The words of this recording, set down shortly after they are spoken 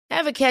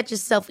Ever catch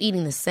yourself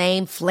eating the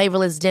same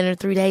flavorless dinner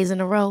 3 days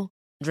in a row?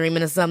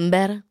 Dreaming of something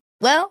better?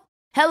 Well,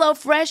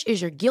 HelloFresh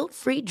is your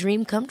guilt-free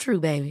dream come true,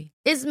 baby.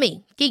 It's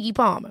me, Keke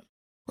Palmer.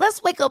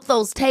 Let's wake up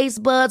those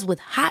taste buds with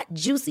hot,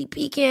 juicy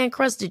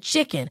pecan-crusted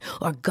chicken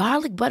or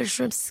garlic butter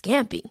shrimp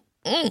scampi.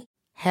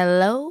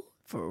 Hello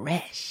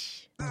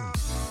Fresh.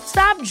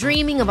 Stop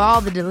dreaming of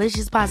all the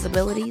delicious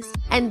possibilities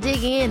and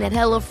dig in at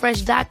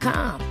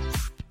HelloFresh.com.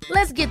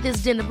 Let's get this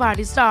dinner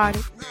party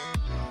started.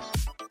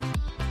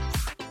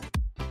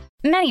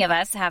 Many of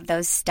us have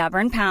those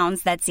stubborn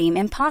pounds that seem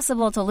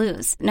impossible to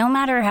lose, no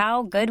matter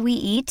how good we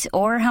eat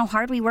or how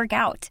hard we work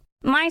out.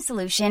 My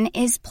solution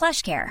is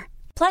PlushCare.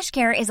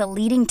 PlushCare is a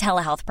leading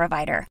telehealth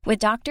provider with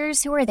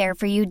doctors who are there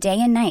for you day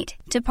and night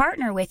to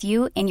partner with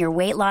you in your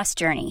weight loss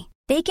journey.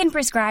 They can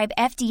prescribe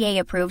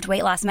FDA-approved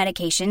weight loss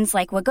medications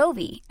like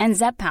Wegovy and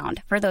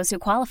Zepbound for those who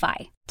qualify.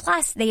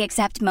 Plus, they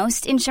accept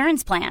most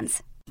insurance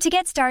plans. To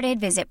get started,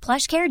 visit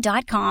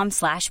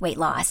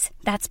plushcare.com/weightloss.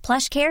 That's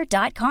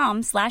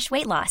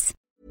plushcare.com/weightloss.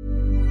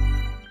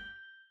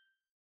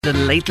 The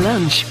Late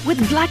Lunch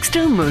with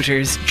Blackstone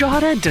Motors,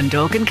 Drogheda,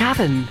 Dundalk and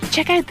Cavan.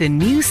 Check out the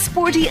new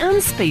sporty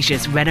and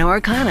spacious Renault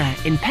Arcana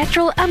in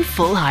petrol and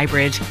full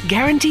hybrid.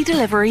 Guaranteed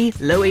delivery,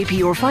 low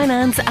APR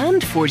finance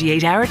and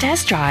 48-hour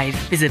test drive.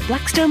 Visit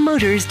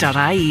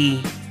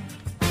blackstonemotors.ie.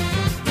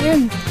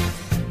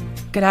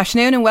 Good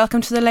afternoon and welcome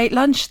to the Late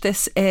Lunch.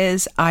 This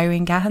is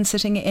Irene Gahan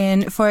sitting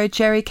in for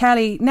Jerry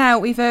Kelly. Now,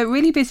 we've a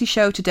really busy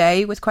show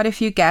today with quite a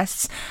few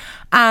guests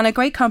and a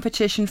great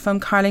competition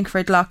from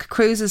Carlingford Lough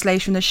Cruises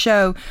later in the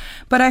show.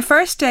 But our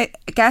first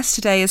guest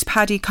today is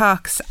Paddy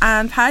Cox,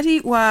 and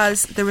Paddy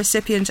was the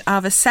recipient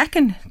of a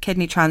second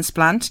kidney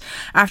transplant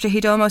after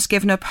he'd almost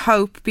given up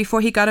hope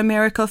before he got a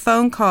miracle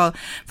phone call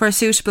for a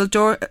suitable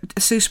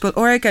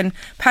organ.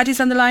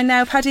 Paddy's on the line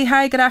now. Paddy,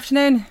 hi, good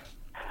afternoon.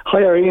 Hi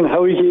Irene,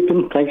 how are you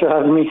keeping? Thanks for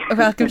having me.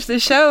 Welcome to the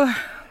show.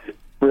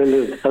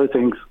 Brilliant, how are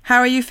things? How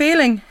are you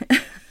feeling?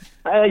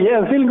 Yeah,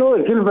 I'm feeling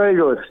good, feeling very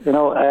good.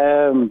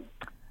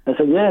 I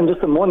said, in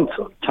just a month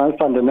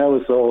transplanted now,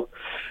 so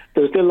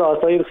there's still a lot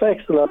of side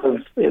effects, a lot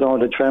of,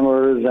 the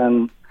tremors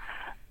and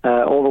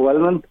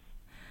overwhelming.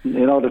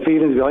 The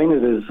feelings behind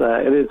it is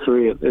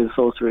surreal, it is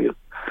so surreal.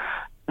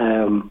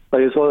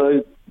 But it's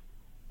what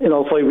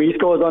 5 weeks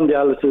ago I was on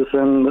dialysis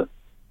and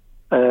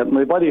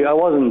my body, I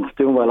wasn't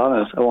doing well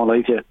on it, I won't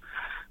lie to you.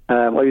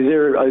 I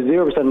was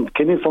 0%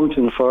 kidney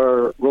function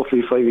for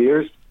roughly 5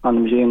 years on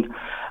the machine,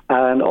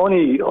 and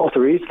only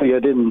after recently I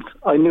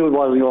knew it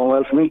wasn't going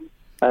well for me.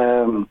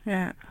 I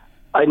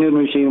knew the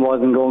machine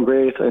wasn't going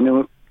great. I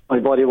knew my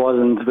body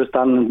wasn't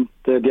withstanding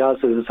the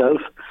dialysis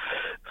itself.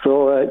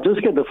 So just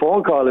to get the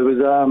phone call, it was,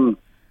 to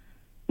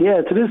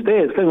this day,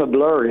 it's kind of a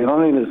blur, you know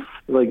what I mean? It's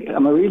like,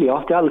 am I really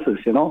off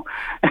dialysis,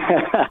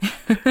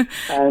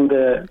 And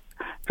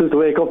just to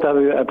wake up to have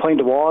a pint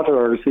of water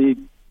or see,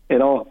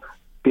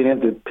 being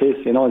able to piss,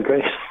 is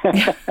great.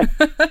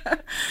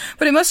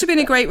 But it must have been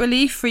a great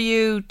relief for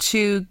you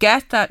to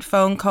get that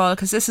phone call,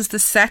 because this is the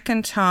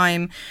second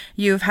time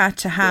you've had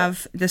to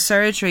have the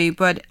surgery.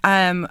 But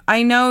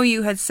I know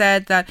you had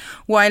said that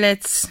while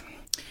it's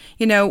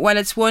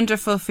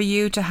wonderful for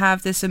you to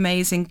have this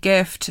amazing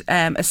gift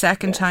a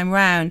second time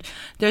round,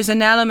 there's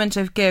an element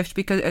of guilt,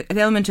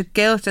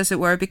 as it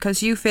were,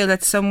 because you feel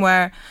that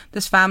somewhere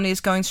this family is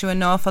going through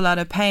an awful lot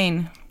of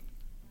pain.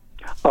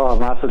 Oh,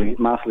 massively.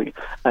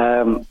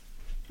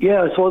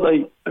 I suppose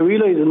I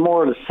realised it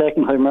more the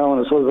second time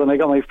round. I suppose when I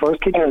got my first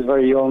kidney I was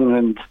very young,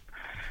 and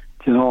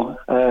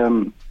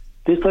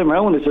this time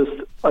around it's just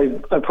I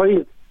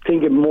probably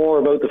thinking more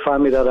about the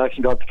family that I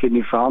actually got the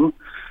kidney from.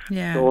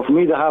 Yeah. So for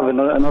me to have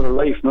another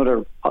life,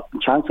 another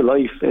chance of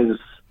life, is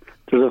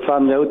there's a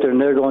family out there and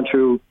they're going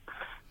through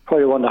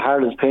probably one of the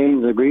hardest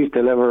pains and grief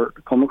they'll ever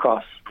come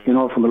across,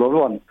 from a loved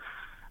one.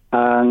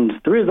 And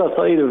there is that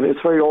side of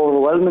it's very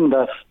overwhelming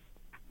that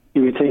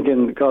you be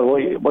thinking, God,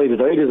 why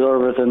did I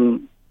deserve it?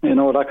 And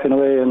that kind of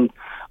way. And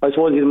I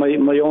suppose in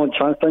my own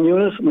transplant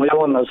unit, my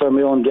own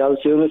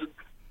dialysis unit,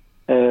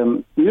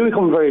 you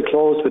become very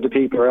close with the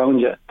people around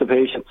you, the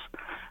patients.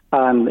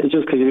 And it's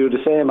just because you do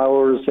the same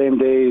hours, same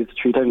days,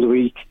 3 times a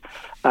week.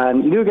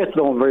 And you do get to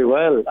know them very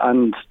well.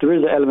 And there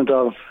is an element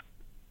of,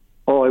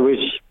 I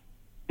wish,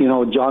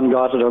 John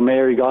got it or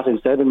Mary got it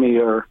instead of me.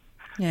 Or,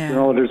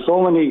 there's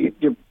so many,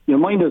 your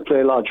mind does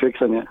play a lot of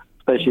tricks on you,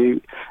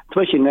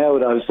 especially now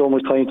that I have so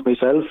much time to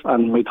myself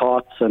and my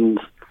thoughts. And,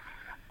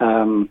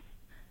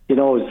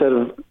 instead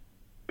of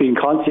being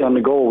constantly on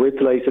the go with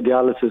the likes of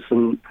dialysis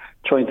and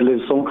trying to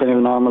live some kind of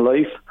a normal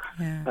life.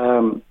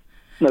 Yeah.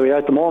 Now,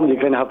 at the moment, you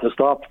kind of have to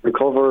stop,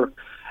 recover.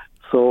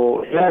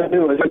 So, I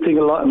do think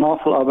an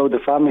awful lot about the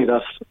family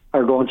that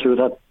are going through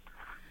that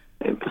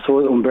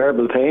sort of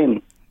unbearable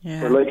pain.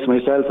 Yeah. Like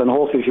myself, and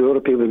hopefully a few other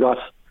people got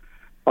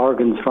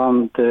organs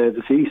from the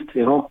deceased,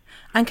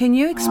 And can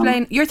you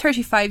explain, you're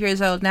 35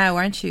 years old now,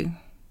 aren't you?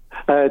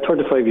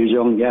 35 years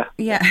young, yeah.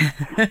 Yeah,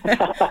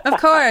 of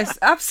course,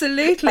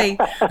 absolutely.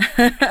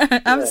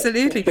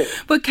 Absolutely.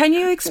 But can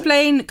you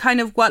explain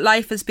kind of what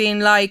life has been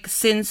like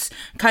since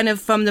kind of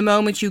from the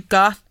moment you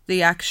got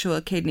the actual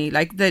kidney?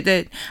 Like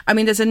I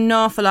mean, there's an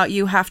awful lot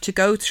you have to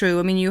go through.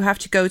 I mean, you have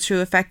to go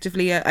through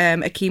effectively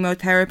a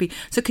chemotherapy.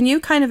 So can you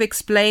kind of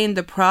explain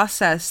the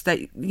process that,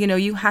 you know,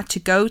 you had to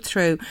go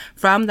through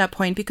from that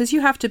point? Because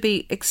you have to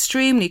be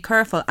extremely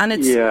careful, and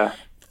it's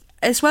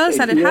as well as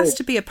that, it has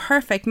to be a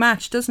perfect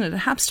match, doesn't it? It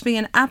has to be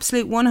an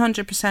absolute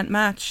 100%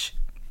 match.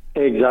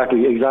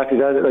 Exactly.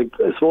 That, like,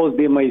 I suppose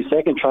being my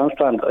second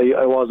transplant,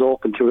 I was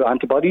open to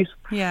antibodies.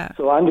 Yeah.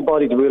 So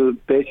antibodies will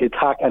basically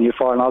attack any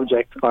foreign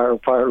object, or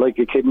like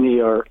a kidney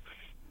or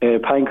a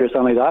pancreas,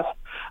 something like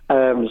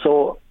that.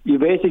 So you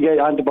basically get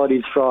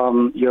antibodies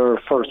from your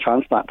first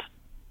transplant.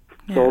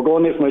 Yeah. So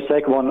going in for my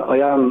second one,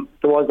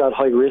 there was that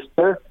high risk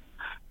there,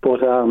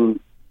 but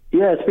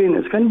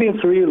it's kind of been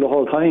surreal the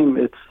whole time.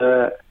 It's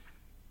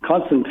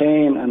constant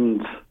pain,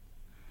 and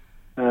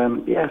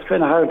it's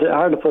kind of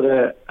hard to put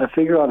a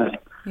figure on it.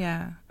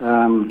 Yeah.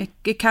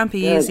 It can't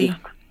be easy.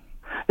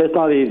 It's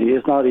not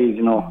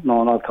easy. No,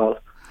 not at all.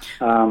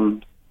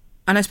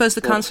 And I suppose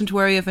the constant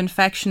worry of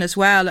infection as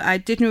well. I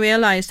didn't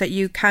realise that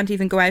you can't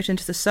even go out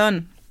into the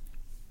sun.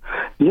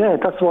 Yeah,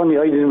 that's one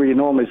I didn't really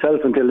know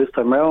myself until this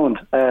time around.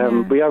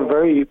 We are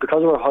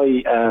because of our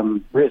high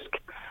risk,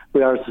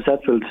 we are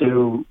susceptible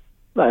to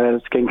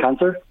skin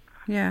cancer.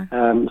 Yeah.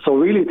 So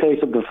really it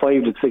takes up to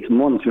 5 to 6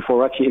 months before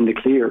we're actually in the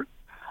clear.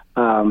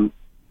 I'm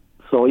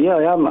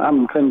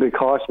kind of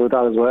cautious about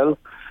that as well.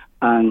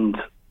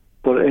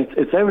 But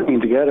it's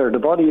everything together. The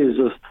body is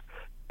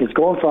it's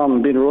going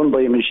from being run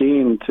by a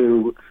machine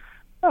to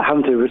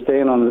having to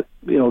restrain on,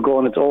 go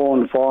on its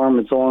own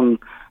form,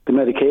 the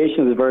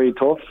medication is very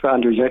tough,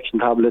 anti-rejection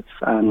tablets,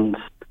 and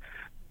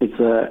it's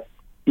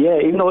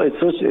even though it's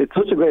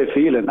such a great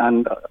feeling,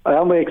 and I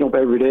am waking up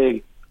every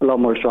day a lot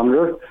more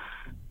stronger.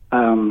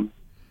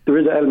 There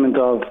is an element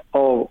of,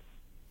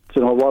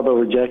 what about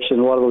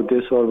rejection? What about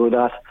this? What about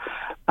that?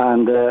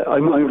 And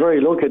I'm very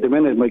lucky at the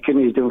minute. My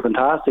kidney is doing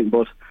fantastic.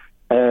 But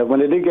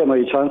when I did get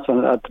my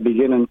transplant at the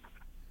beginning,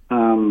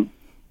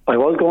 I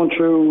was going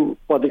through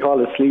what they call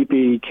a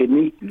sleepy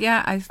kidney.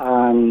 Yeah.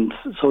 And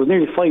so it was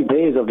nearly 5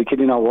 days of the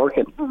kidney not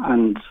working.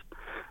 And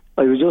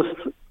I was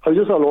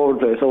just all over the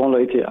place. I won't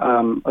lie to you.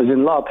 I was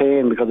in a lot of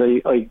pain because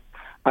I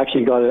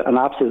actually got an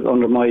abscess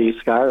under my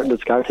the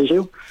scar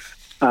tissue.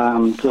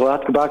 So I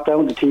had to go back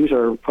down to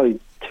theatre probably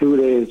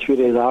 3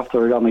 days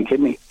after I got my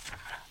kidney.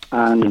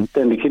 And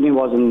then the kidney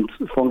wasn't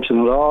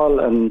functioning at all,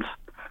 and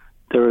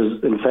there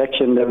was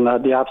infection, then I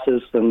had the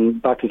abscess,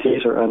 and back to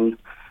theatre. And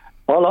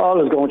all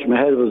that was going through my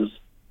head was,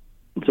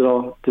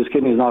 this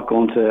kidney is not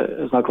going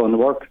to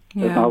work.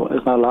 Yeah.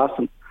 It's not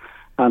lasting.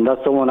 And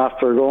that's someone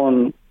after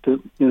going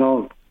to,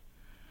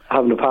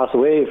 having to pass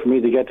away for me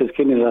to get this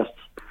kidney,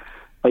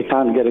 I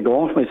can't get it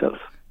going for myself.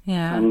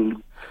 Yeah.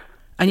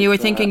 And you were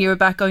thinking you were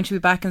going to be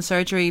back in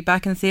surgery,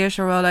 back in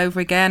theatre all over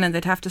again, and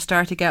they'd have to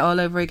start again all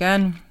over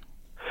again.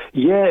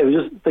 Yeah, it was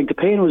just like the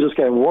pain was just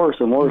getting worse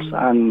and worse,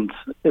 and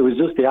it was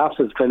just the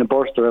abscess kind of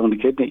burst around the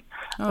kidney.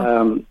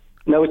 Oh.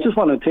 Now it's just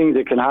one of the things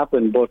that can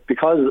happen, but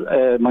because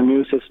my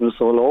immune system is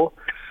so low,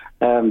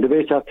 they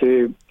basically have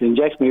to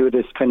inject me with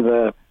this kind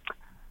of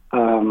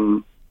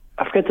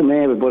I forget the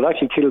name of it, but it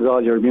actually kills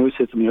all your immune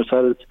system, your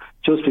cells,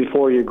 just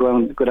before you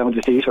go down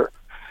to theatre.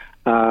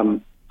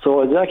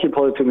 So it's actually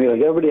put it to me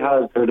like everybody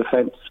has their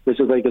defence, which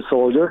is like a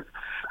soldier,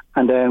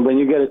 and then when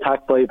you get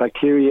attacked by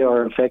bacteria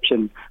or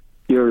infection,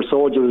 your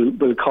soldier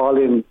will call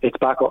in its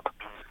backup.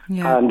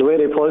 Yeah. And the way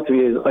they put it to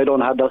me is, I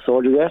don't have that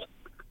soldier yet,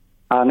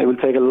 and it will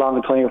take a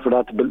long time for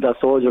that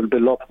soldier to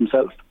build up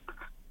himself.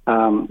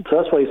 So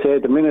that's why I say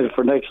at the minute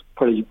for the next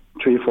probably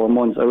 3-4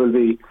 months, I will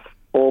be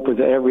open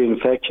to every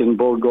infection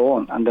bug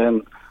going, and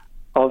then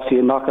obviously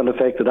a knock-on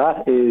effect of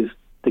that is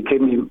the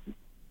kidney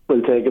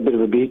will take a bit of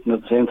a beating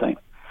at the same time.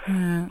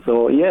 Yeah.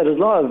 So there's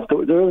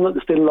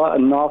still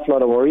an awful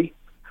lot of worry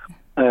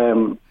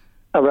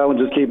around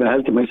just keeping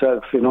healthy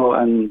myself,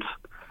 and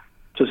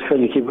just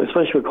kind of keep,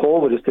 especially with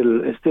COVID,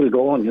 it's still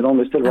going,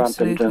 it's still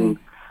rampant, and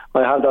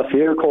I have that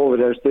fear of COVID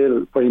there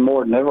still probably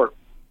more than ever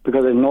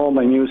because I know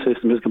my immune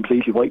system is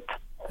completely wiped.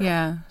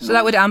 Yeah, so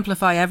that would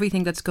amplify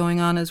everything that's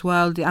going on as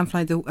well,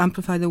 amplify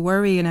the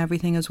worry and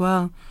everything as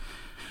well.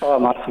 Oh,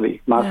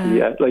 massively,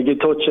 yeah. Like you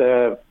touch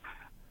a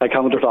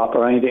countertop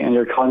or anything and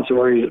you're constantly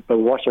worried about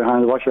wash your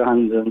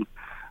hands, and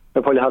I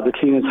probably have the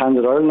cleanest hands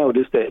at all now at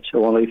this stage, I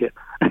won't lie to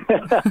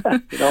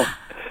you.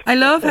 I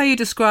love how you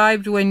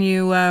described when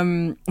you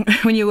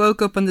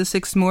woke up on the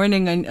 6th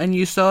morning and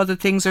you saw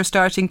that things are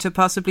starting to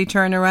possibly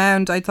turn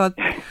around. I thought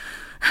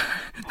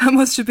that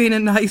must have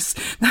been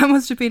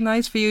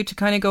nice for you to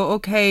kind of go,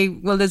 okay,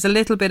 well, there's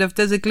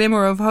a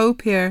glimmer of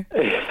hope here.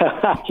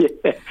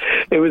 Yeah,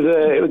 it was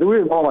a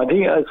weird moment.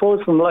 I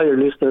suppose from a lot of your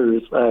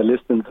listeners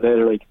listening today,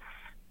 they're like,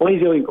 why is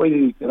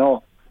he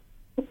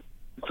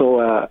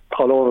so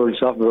all over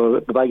himself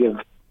about the bag of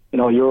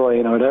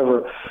urine or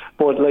whatever?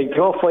 But like to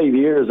go 5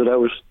 years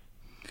without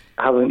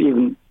having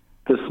even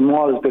the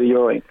smallest bit of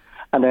urine,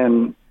 and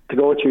then to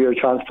go through your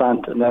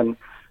transplant, and then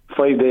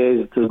 5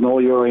 days there's no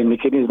urine, the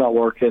kidney's not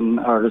working,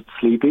 or it's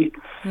sleepy.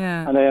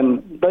 Yeah. And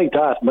then like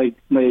that, my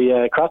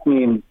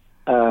creatinine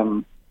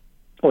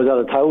was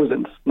at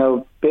 1,000.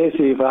 Now,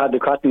 basically, if I had the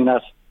creatinine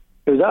at,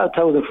 it was at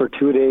 1,000 for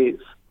 2 days.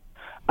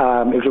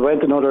 If it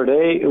went another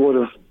day, it would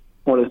have,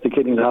 more or less, the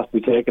kidneys have to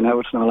be taken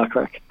out and all that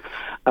crack.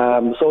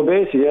 So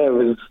basically, yeah,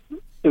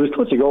 it was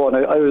touch and go, and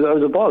I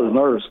was a ball of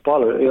nerves, I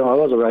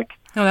was a wreck.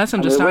 Oh, that's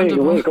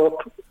understandable. Wake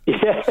up,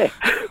 yeah,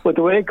 but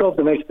to wake up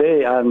the next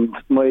day and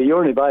my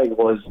urinary bag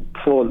was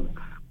full,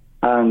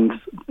 and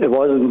it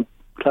wasn't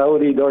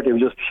cloudy, dirty, it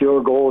was just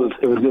pure gold.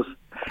 It was just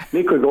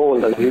liquid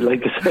gold, as we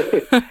like to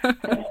say.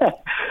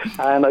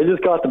 And I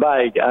just got the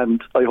bag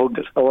and I hugged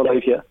it. I won't lie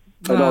to you.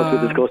 I know it's a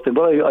bit disgusting,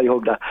 but I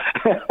hugged that.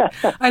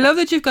 I love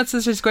that you've got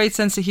such a great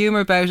sense of humour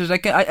about it.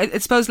 I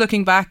suppose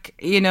looking back,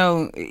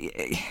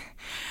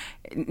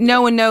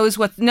 no one knows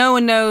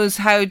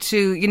how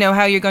to,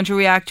 how you're going to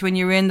react when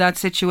you're in that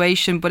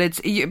situation.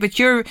 But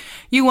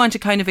you want to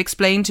kind of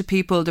explain to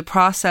people the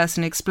process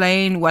and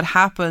explain what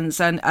happens.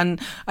 And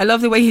I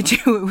love the way you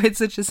do it with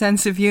such a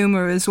sense of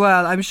humour as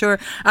well. I'm sure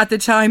at the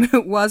time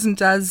it wasn't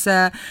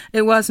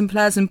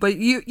pleasant, but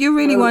you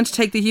really want to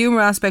take the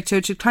humour aspect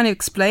to kind of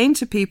explain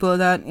to people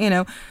that,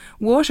 a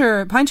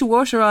pint of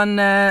water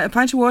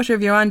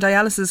if you're on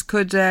dialysis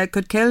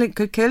could kill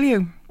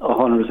you.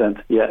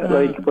 100%, yeah.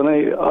 Like when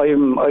I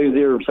was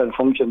 0%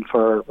 function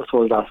for the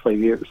last 5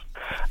 years.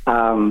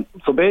 So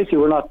basically,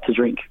 we're not to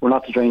drink.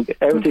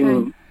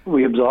 Everything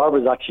we absorb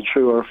is actually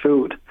through our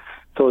food.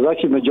 So it's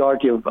actually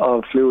majority of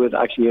fluid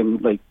actually in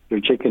like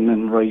your chicken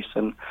and rice,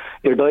 and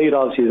your diet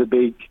obviously is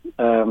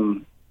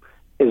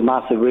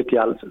massive with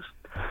dialysis.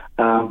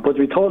 But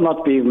we're told not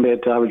to be even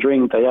made to have a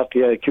drink. They have to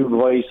get a cube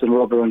of ice and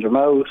rub around your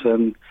mouth,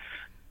 and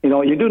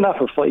you're doing that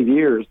for 5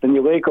 years. Then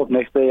you wake up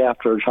next day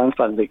after a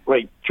transplant, like,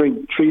 right,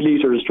 drink 3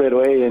 litres straight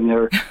away, and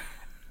you're.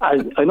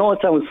 I know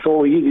it sounds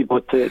so easy,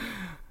 but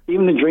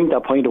even to drink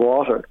that pint of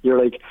water, you're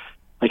like,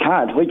 I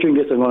can't. If I drink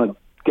this, I'm going to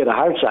get a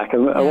heart attack.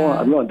 I'm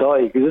going to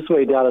die, because this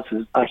way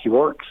dialysis actually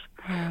works.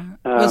 Yeah.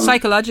 Well,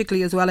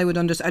 psychologically as well, I would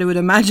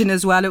imagine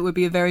as well, it would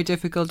be a very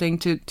difficult thing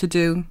to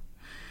do.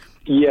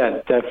 Yeah,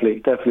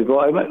 definitely. But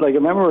I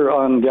remember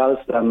on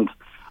dialysis, and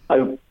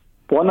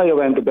one night I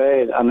went to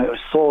bed and I was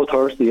so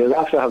thirsty. I was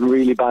after having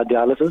really bad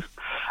dialysis,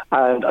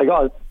 and I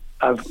got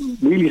a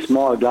really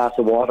small glass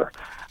of water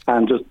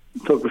and just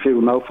took a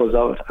few mouthfuls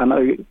out. And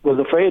I was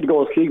afraid to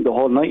go to sleep the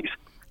whole night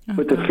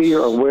with the fear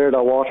of where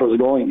that water was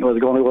going. Was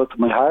it going to go to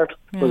my heart?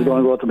 Was it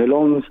going to go to my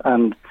lungs?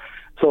 And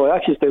so I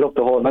actually stayed up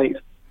the whole night,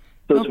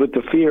 just with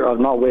the fear of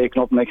not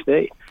waking up next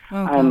day.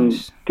 And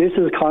this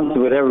is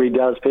constant with every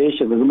dialysis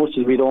patient. As much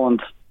as we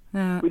don't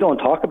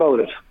talk about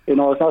it, it's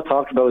not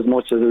talked about as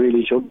much as it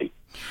really should be.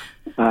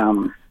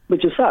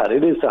 Which is sad.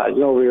 It is sad.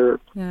 We're.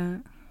 Yeah.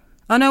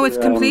 Oh no, it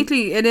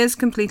is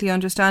completely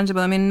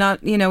understandable. I mean,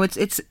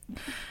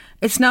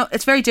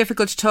 it's very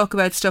difficult to talk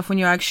about stuff when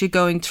you're actually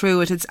going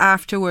through it. It's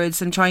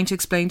afterwards and trying to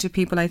explain to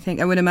people, I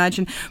would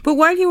imagine. But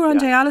while you were on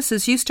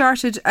dialysis, you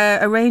started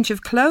a range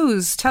of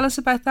clothes. Tell us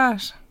about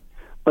that.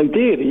 I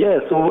did, yeah.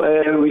 So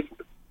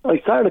I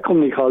started a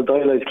company called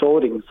Dialyze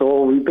Clothing.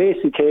 So we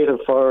basically cater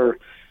for,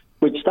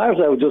 which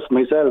started out just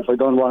myself. I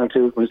done 1 or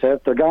 2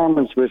 myself. They're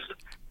garments with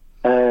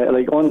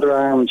like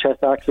underarm,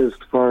 chest access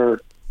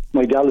for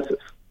my dialysis.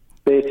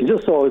 Basically,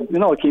 just so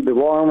keep it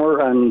warmer,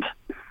 and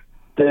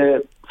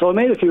so I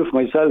made a few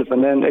for myself,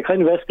 and then it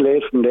kind of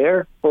escalated from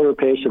there. Other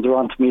patients were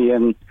on to me,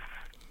 and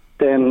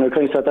then I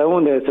kind of sat down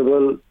one day and said,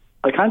 well,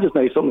 I can't just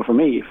make something for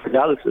me for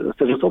dialysis.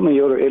 There's so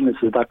many other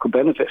illnesses that could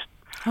benefit.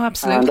 Oh,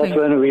 absolutely. And that's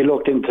when we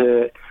looked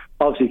into,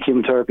 obviously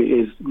chemotherapy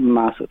is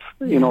massive,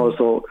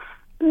 so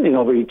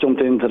we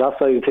jumped into that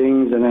side of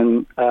things, and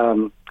then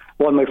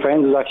one of my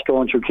friends was actually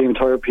going through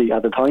chemotherapy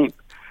at the time,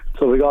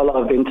 so we got a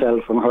lot of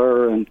intel from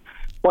her and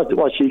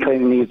what she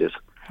kind of needed.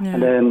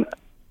 And then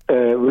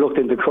we looked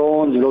into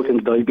Crohn's, we looked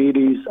into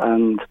diabetes,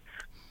 and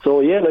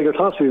so our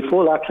thoughts, we have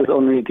full access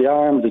underneath the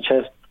arms, the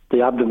chest,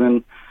 the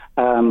abdomen.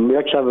 We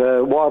actually have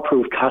a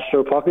waterproof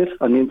catheter pocket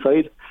on the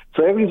inside,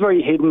 so everything's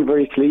very hidden,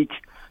 very sleek,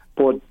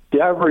 but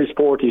they are very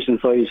sporty and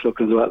stylish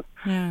looking as well.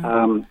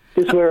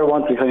 This is where I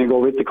wanted to kind of go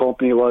with the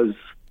company, was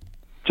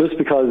just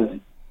because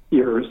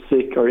you're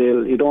sick or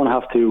ill, you don't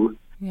have to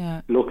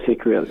look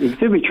sick or ill. You can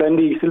still be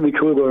trendy, you can still be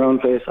cool going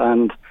around place,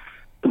 and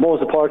the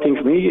most important thing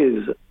for me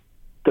is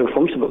they're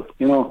functional,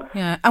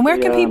 Yeah. And where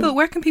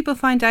can people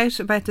find out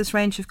about this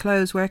range of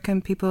clothes? Where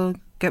can people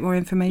get more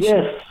information?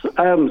 Yes, so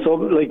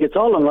it's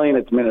all online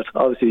at the minute,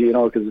 obviously,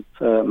 because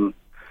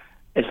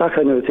it's that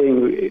kind of a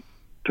thing.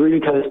 To really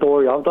tell a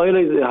story of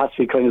Dialyze, it has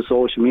to be kind of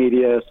social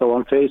media, so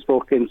on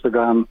Facebook,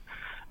 Instagram.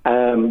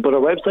 But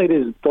our website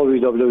is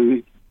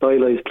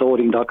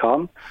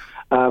www.dialyzeclothing.com.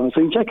 So you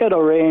can check out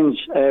our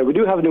range. We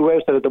do have a new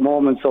website at the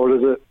moment, so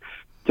there's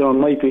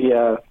might be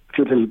a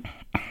few little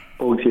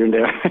bugs here and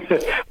there.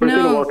 We're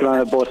still working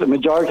on it, but the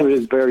majority of it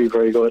is very,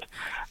 very good.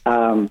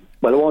 But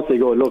I won't say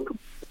good. Look,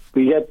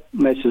 we get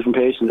messages from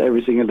patients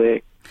every single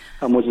day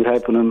how much is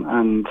helping them,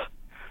 and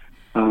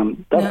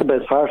That's the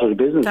best part of the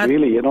business,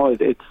 really. You know,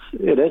 it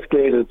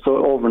escalated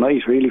so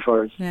overnight, really,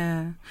 for us.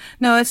 Yeah.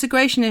 No, it's a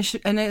great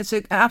initiative, and it's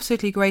an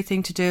absolutely great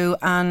thing to do.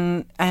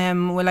 And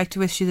we'd like to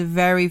wish you the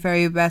very,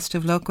 very best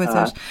of luck with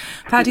it.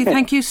 Paddy,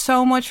 thank you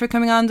so much for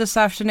coming on this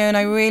afternoon.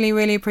 I really,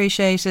 really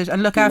appreciate it.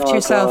 And look after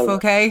yourself,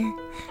 okay?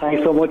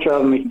 Thanks so much for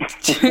having me.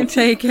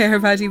 Take care,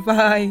 Paddy.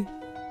 Bye.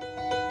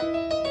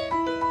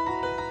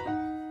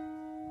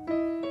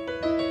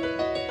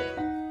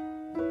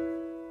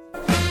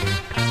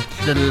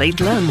 The Late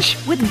Lunch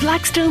with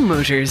Blackstone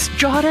Motors,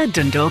 Drogheda,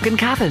 Dundalk and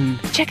Cavan.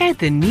 Check out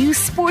the new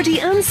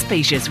sporty and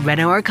spacious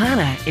Renault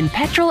Arcana in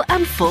petrol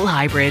and full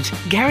hybrid.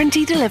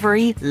 Guarantee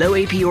delivery, low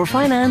APR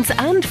finance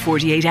and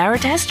 48-hour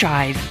test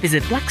drive.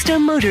 Visit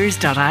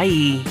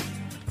blackstonemotors.ie.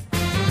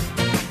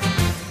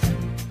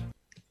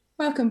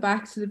 Welcome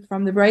back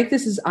from the break.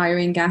 This is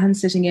Irene Gahan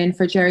sitting in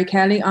for Jerry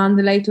Kelly on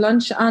The Late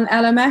Lunch on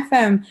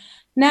LMFM.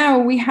 Now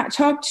we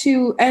talked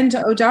to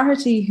Enda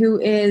O'Doherty,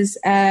 who is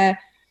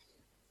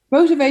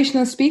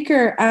motivational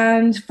speaker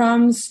and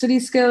from Study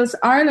Skills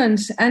Ireland.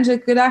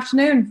 Enda, good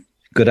afternoon.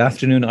 Good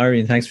afternoon,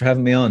 Irene. Thanks for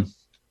having me on.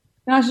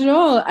 Not at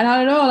all.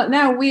 Not at all.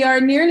 Now, we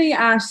are nearly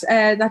at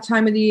that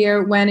time of the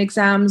year when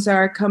exams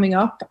are coming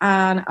up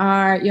and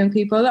our young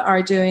people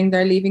are doing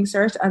their Leaving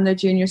Cert and their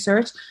Junior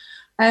Cert.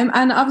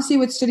 And obviously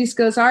with Study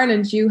Skills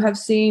Ireland, you've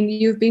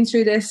been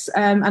through this,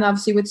 and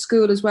obviously with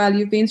school as well,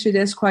 you've been through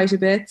this quite a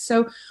bit.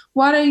 So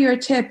what are your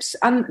tips,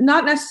 and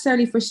not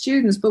necessarily for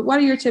students, but what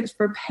are your tips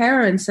for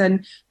parents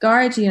and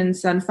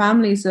guardians and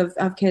families of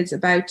kids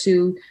about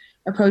to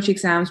approach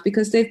exams?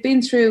 Because they've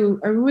been through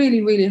a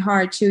really, really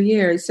hard 2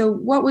 years. So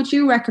what would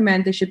you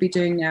recommend they should be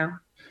doing now?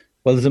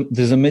 Well,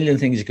 there's a million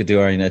things you could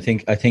do, Irene. I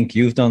think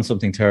you've done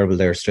something terrible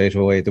there straight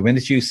away. The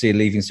minute you see a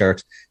Leaving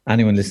Cert,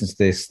 anyone listens to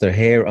this, their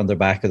hair on their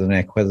back of the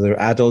neck, whether they're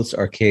adults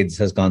or kids,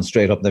 has gone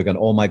straight up. They've gone,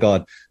 oh my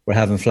God, we're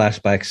having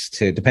flashbacks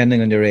to,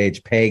 depending on your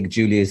age, Peg,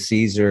 Julius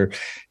Caesar,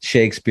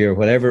 Shakespeare,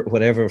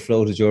 whatever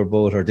floated your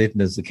boat or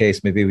didn't, as the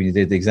case may be when you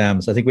did the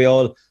exams. I think we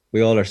all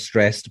are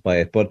stressed by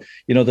it. But,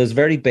 you know, there's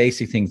very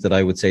basic things that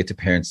I would say to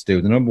parents to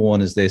do. The number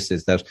one is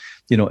that,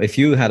 you know, if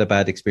you had a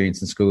bad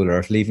experience in school or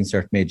if Leaving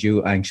Cert made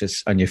you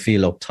anxious and you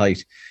feel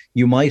uptight,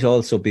 you might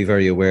also be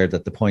very aware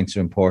that the points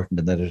are important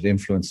and that it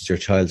influences your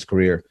child's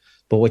career.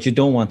 But what you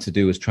don't want to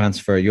do is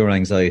transfer your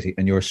anxiety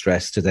and your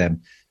stress to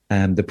them.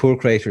 The poor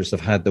creators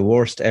have had the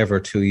worst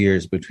ever 2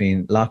 years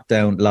between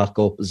lockdown, lock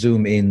up,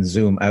 Zoom in,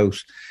 Zoom out.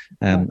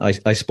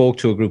 I spoke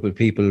to a group of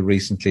people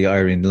recently,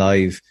 Irene,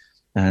 live,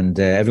 and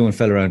everyone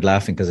fell around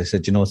laughing because I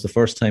said, you know, it's the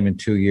first time in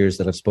 2 years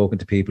that I've spoken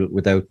to people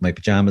without my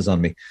pajamas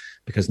on me,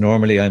 because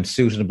normally I'm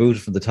suited and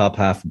booted for the top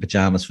half and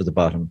pajamas for the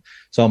bottom.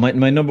 So my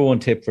number one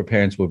tip for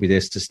parents would be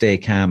this: to stay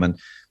calm. And,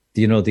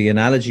 you know, the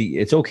analogy,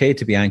 it's okay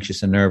to be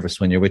anxious and nervous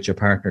when you're with your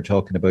partner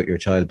talking about your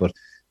child, but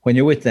when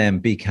you're with them,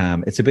 be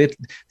calm. It's a bit,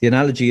 the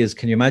analogy is,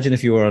 can you imagine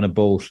if you were on a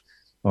boat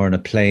or on a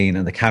plane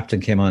and the captain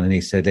came on and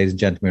he said, ladies and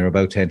gentlemen, we're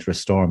about to enter a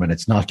storm and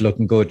it's not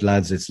looking good,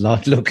 lads, it's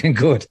not looking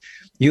good.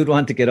 You'd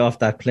want to get off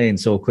that plane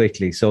so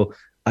quickly. So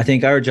I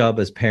think our job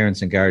as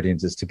parents and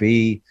guardians is to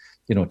be,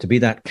 you know, to be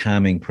that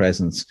calming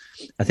presence.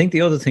 I think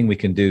the other thing we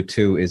can do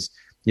too is,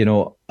 you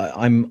know,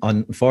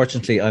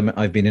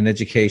 I've been in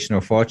education,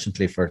 or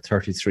fortunately, for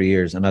 33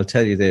 years. And I'll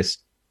tell you this,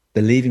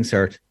 the Leaving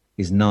Cert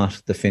is not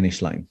the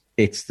finish line.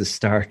 It's the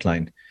start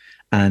line.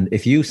 And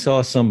if you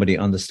saw somebody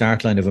on the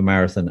start line of a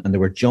marathon and they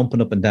were jumping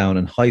up and down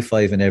and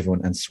high-fiving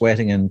everyone and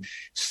sweating and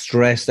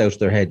stressed out of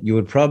their head, you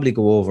would probably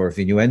go over, if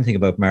you knew anything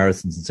about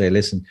marathons, and say,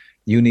 listen,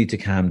 you need to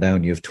calm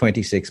down. You have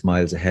 26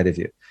 miles ahead of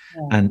you.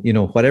 Yeah. And, you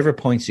know, whatever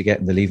points you get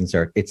in the Leaving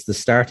Cert, it's the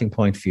starting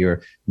point for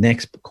your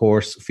next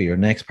course, for your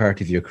next part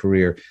of your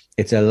career.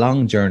 It's a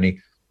long journey.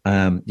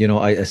 You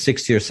know, a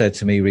 6-year said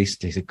to me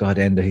recently, he said, God,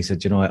 Enda, he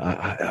said, you know,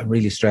 I'm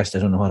really stressed. I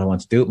don't know what I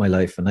want to do with my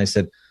life. And I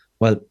said,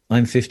 well,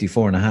 I'm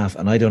 54 and a half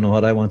and I don't know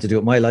what I want to do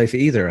with my life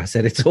either. I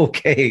said, it's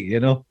okay, you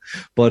know.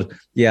 But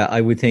yeah,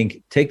 I would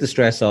think, take the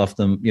stress off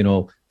them, you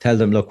know, tell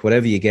them, look,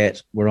 whatever you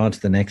get, we're on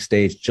to the next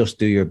stage. Just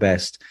do your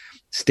best.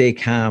 Stay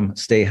calm,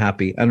 stay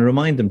happy, and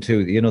remind them too,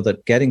 you know,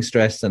 that getting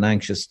stressed and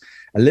anxious,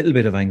 a little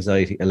bit of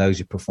anxiety allows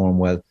you to perform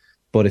well.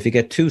 But if you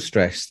get too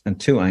stressed and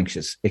too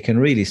anxious, it can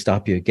really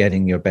stop you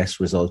getting your best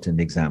result in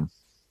the exam.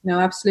 No,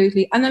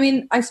 absolutely. And I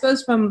mean, I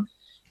suppose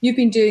you've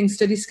been doing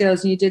study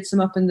skills and you did some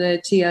up in the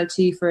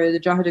TLT for the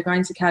Drogheda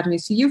Guidance Academy.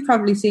 So you've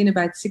probably seen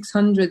about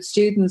 600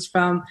 students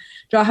from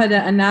Drogheda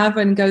and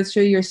Navan go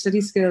through your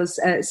study skills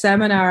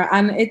seminar.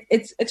 And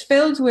it's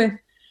filled with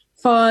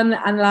fun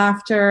and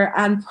laughter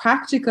and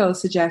practical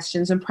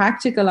suggestions and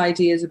practical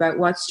ideas about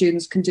what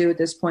students can do at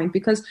this point,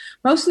 because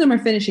most of them are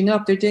finishing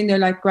up. They're doing their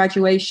like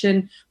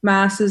graduation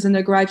masses and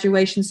their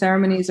graduation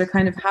ceremonies are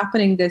kind of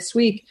happening this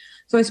week.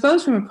 So I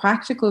suppose from a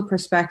practical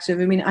perspective,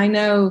 I mean, I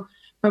know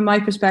from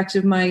my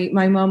perspective, my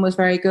mum was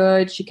very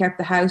good. She kept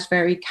the house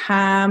very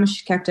calm.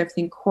 She kept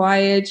everything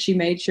quiet. She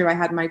made sure I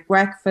had my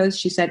breakfast.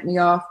 She sent me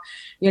off,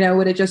 you know,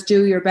 with a just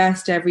do your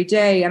best every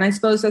day. And I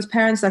suppose as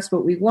parents, that's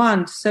what we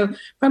want. So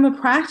from a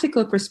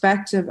practical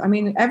perspective, I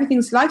mean,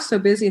 life's so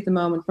busy at the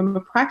moment. From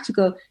a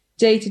practical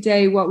day to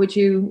day, what would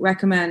you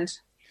recommend?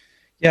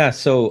 Yeah,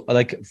 so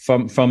like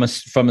from a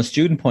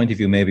student point of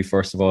view, maybe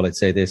first of all, I'd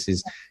say this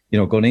is,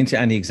 going into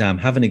any exam,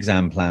 have an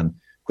exam plan.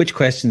 Which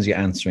questions you're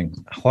answering,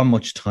 how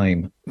much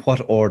time,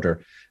 what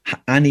order.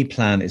 Any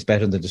plan is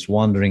better than just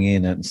wandering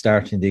in and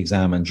starting the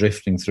exam and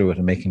drifting through it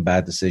and making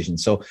bad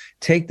decisions. So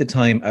take the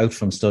time out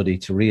from study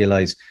to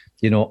realize,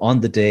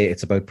 on the day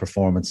it's about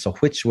performance. So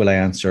which will I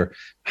answer?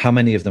 How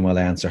many of them will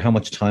I answer? How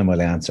much time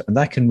will I answer? And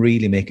that can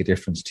really make a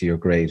difference to your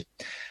grade.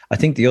 I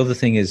think the other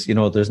thing is,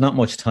 there's not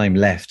much time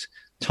left.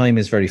 Time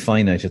is very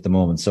finite at the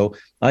moment. So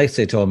I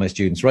say to all my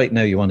students, right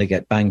now you want to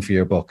get bang for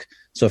your buck.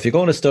 So if you're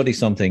going to study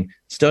something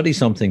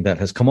that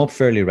has come up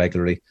fairly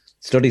regularly,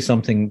 study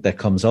something that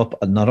comes up,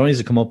 and not only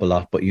does it come up a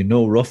lot, but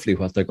roughly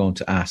what they're going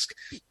to ask,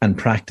 and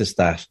practice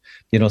that.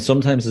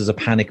 Sometimes there's a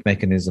panic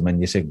mechanism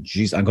and you say,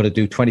 geez, I'm going to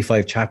do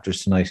 25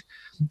 chapters tonight.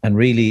 And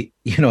really,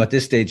 at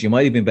this stage, you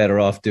might have been better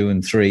off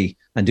doing 3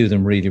 and do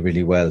them really,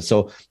 really well.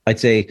 So I'd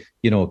say,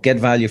 get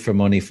value for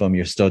money from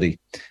your study.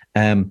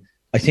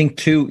 I think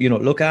too,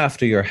 look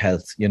after your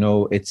health.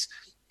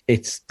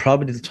 It's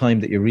probably the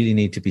time that you really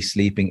need to be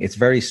sleeping. It's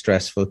very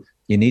stressful.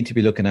 You need to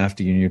be looking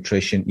after your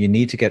nutrition. You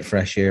need to get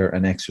fresh air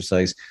and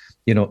exercise.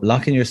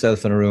 Locking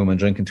yourself in a room and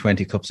drinking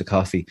 20 cups of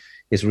coffee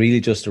is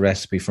really just a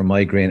recipe for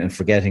migraine and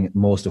forgetting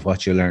most of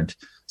what you learned.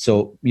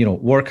 So,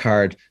 work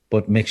hard,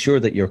 but make sure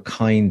that you're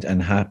kind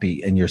and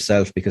happy in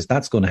yourself, because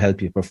that's going to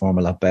help you perform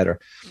a lot better.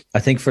 I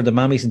think for the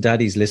mommies and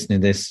daddies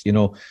listening to this,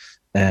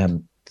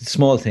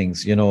 small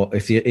things,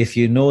 if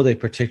you know they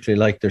particularly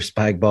like their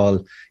spag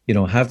bol,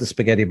 have the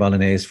spaghetti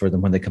bolognese for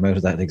them when they come out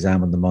of that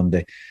exam on the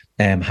Monday.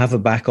 Have a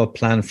backup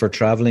plan for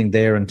traveling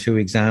there and to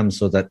exams,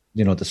 so that,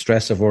 the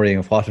stress of worrying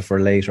of what if we're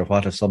late or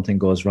what if something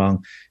goes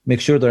wrong.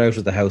 Make sure they're out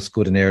of the house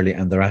good and early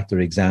and they're at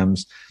their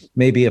exams.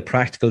 Maybe a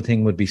practical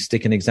thing would be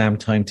stick an exam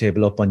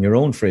timetable up on your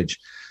own fridge.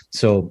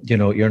 So,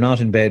 you're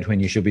not in bed when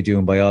you should be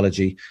doing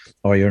biology,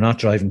 or you're not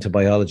driving to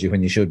biology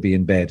when you should be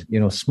in bed.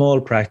 Small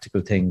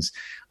practical things.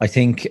 I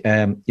think,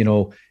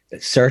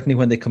 certainly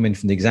when they come in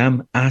from the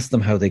exam, ask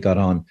them how they got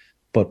on,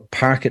 but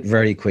park it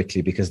very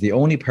quickly, because the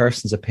only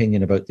person's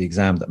opinion about the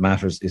exam that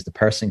matters is the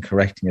person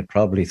correcting it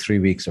probably 3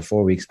 weeks or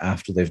 4 weeks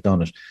after they've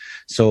done it.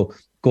 So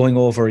going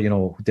over,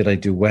 did I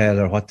do well,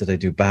 or what did I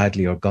do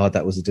badly, or God,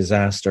 that was a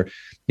disaster.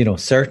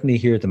 Certainly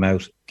hear them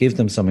out, give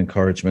them some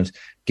encouragement,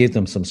 give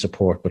them some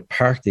support, but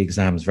park the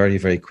exams very,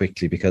 very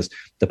quickly, because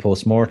the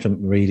postmortem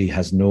really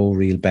has no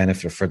real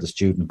benefit for the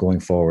student going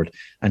forward,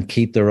 and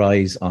keep their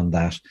eyes on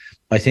that.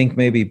 I think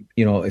maybe,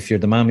 if you're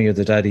the mommy or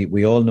the daddy,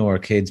 we all know our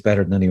kids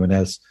better than anyone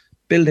else.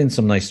 Build in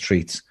some nice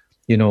treats.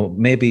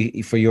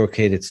 Maybe for your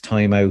kid, it's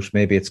time out.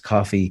 Maybe it's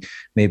coffee.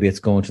 Maybe it's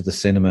going to the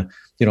cinema.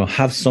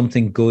 Have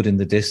something good in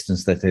the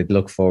distance that they'd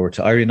look forward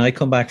to. Irene, I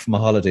come back from a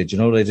holiday. Do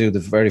you know what I do the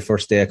very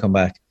first day I come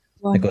back?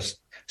 What? I go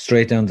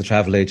straight down to the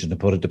travel agent and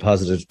put a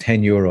deposit of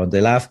 €10. And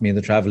they laugh at me in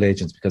the travel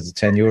agents because the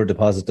 €10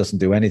 deposit doesn't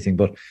do anything.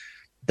 But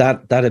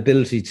that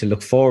ability to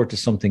look forward to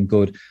something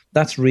good,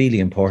 that's really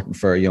important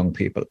for our young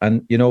people.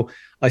 And,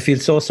 I feel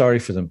so sorry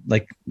for them.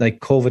 Like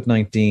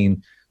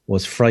COVID-19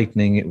 was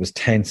frightening. It was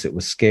tense. It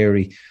was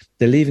scary.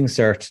 The Leaving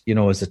Cert,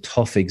 is a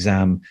tough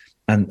exam.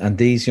 And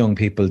these young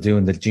people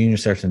doing the Junior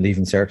Cert and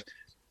Leaving Cert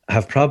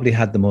have probably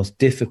had the most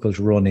difficult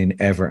run-in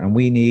ever. And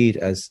we need,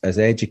 as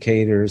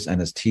educators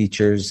and as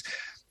teachers,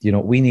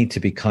 we need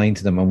to be kind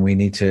to them, and we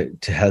need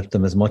to help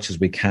them as much as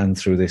we can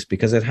through this,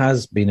 because it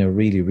has been a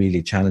really,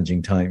 really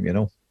challenging time,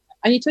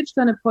 And you touched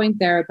on a point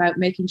there about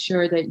making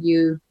sure that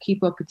you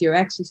keep up with your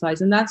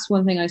exercise. And that's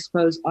one thing I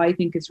suppose I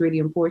think is really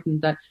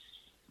important, that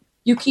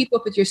you keep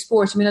up with your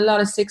sport. I mean, a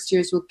lot of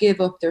 6-years will give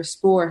up their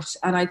sport.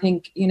 And I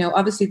think,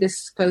 obviously this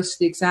is close to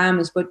the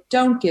exams, but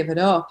don't give it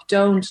up.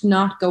 Don't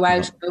not go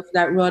out and go for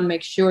that run.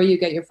 Make sure you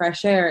get your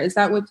fresh air. Is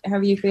that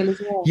how you feel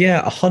as well?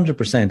 Yeah,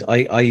 100%.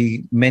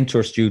 I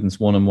mentor students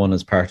one-on-one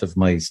as part of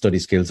my Study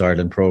Skills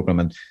Ireland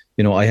program. And,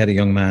 I had a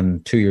young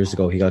man 2 years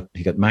ago, he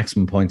got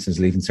maximum points in his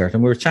Leaving Cert.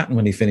 And we were chatting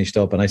when he finished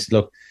up, and I said,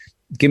 look,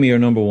 give me your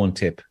number one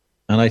tip.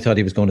 And I thought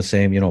he was going to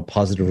say,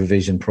 positive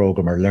revision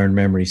program, or learn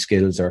memory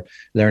skills, or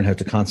learn how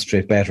to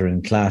concentrate better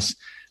in class.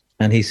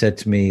 And he said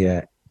to me,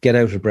 get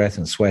out of breath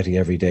and sweaty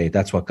every day.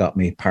 That's what got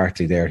me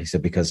partly there. He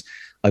said, because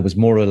I was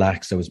more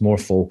relaxed, I was more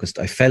focused,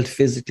 I felt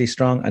physically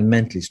strong and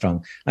mentally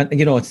strong. And,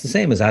 it's the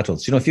same as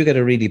adults. If you get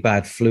a really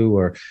bad flu,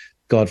 or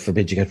God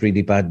forbid you get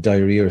really bad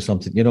diarrhea or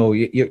something,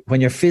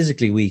 when you're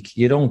physically weak,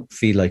 you don't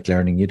feel like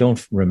learning, you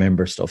don't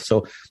remember stuff.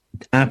 So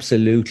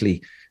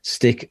absolutely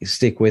stick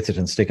with it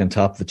and stick on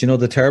top of it.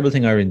 The terrible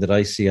thing, Irene, that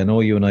I see, I know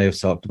you and I have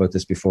talked about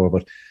this before,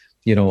 but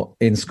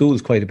in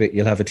schools quite a bit,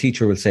 you'll have a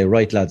teacher who will say,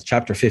 right, lads,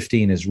 chapter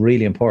 15 is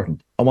really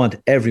important. I want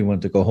everyone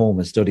to go home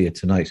and study it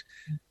tonight.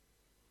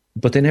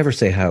 But they never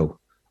say how,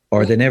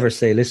 or they never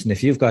say, listen,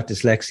 if you've got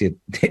dyslexia,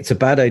 it's a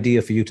bad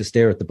idea for you to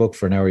stare at the book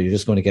for an hour. You're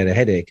just going to get a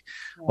headache.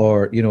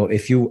 Or,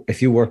 if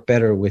you work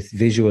better with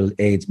visual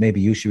aids, maybe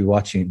you should be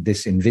watching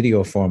this in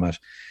video format.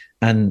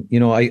 And,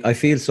 I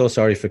feel so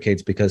sorry for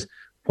kids, because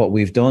what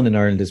we've done in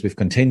Ireland is we've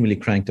continually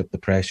cranked up the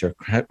pressure,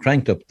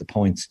 cranked up the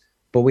points,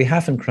 but we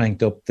haven't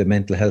cranked up the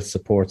mental health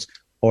supports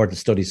or the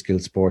study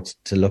skills supports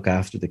to look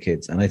after the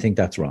kids. And I think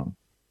that's wrong.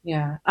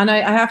 Yeah, and I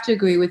have to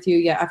agree with you.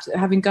 Yeah, after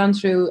having gone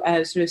through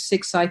sort of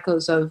 6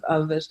 cycles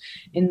of it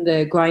in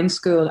the grind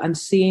school and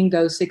seeing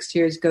those 6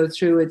 years go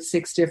through it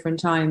 6 different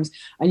times,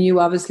 and you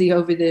obviously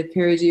over the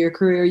period of your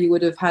career you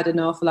would have had an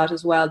awful lot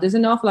as well. There's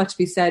an awful lot to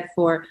be said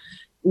for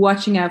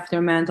watching out for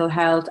their mental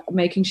health,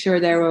 making sure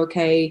they're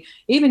okay,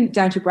 even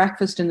down to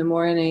breakfast in the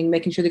morning,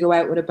 making sure they go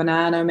out with a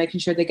banana, making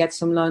sure they get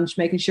some lunch,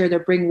 making sure they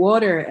bring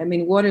water. I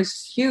mean,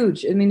 water's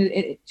huge. I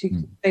mean,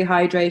 to stay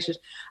hydrated.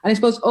 And I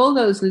suppose all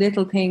those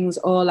little things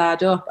all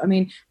add up. I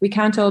mean, we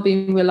can't all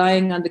be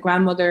relying on the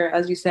grandmother,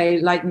 as you say,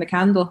 lighting the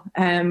candle,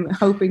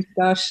 hoping to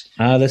gosh.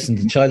 Listen,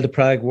 the Child of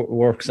Prague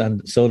works,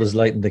 and so does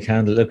lighting the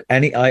candle. Look,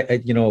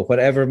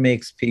 whatever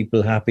makes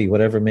people happy,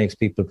 whatever makes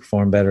people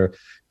perform better,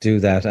 do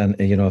that. And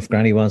if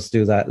Granny wants to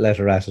do that, let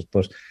her at it.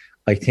 But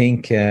I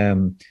think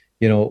when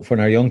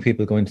our young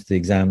people go into the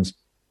exams,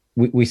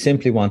 we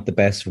simply want the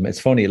best from it. It's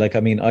funny, like, I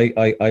mean,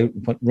 I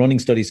running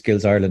Study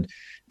Skills Ireland,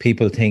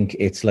 people think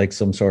it's like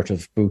some sort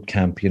of boot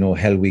camp,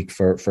 hell week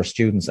for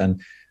students. And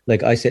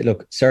like I say,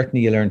 look,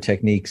 certainly you learn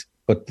techniques,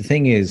 but the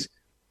thing is,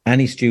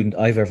 any student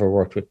I've ever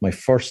worked with, my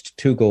first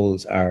 2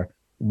 goals are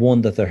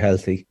 1, that they're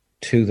healthy,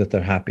 2, that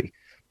they're happy.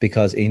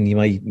 Because in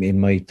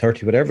my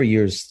 30 whatever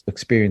years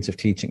experience of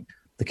teaching,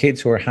 the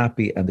kids who are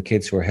happy and the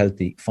kids who are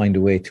healthy find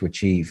a way to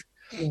achieve.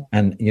 Yeah.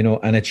 And,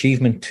 an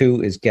achievement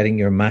too is getting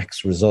your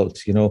max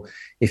result.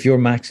 If your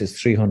max is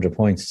 300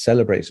 points,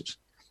 celebrate it.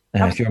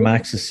 If your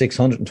max is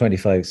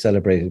 625,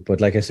 celebrate it.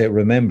 But like I said,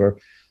 remember,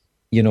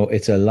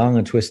 it's a long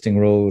and twisting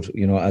road,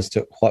 as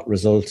to what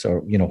results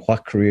or,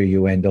 what career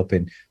you end up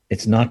in.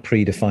 It's not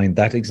predefined.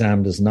 That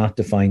exam does not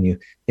define you.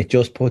 It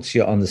just puts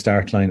you on the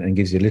start line and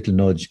gives you a little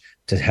nudge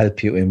to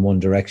help you in one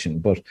direction.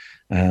 But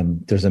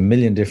there's a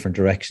million different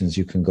directions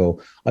you can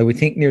go. I would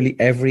think nearly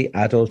every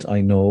adult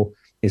I know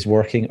is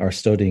working or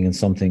studying in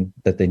something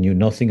that they knew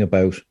nothing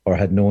about or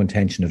had no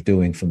intention of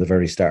doing from the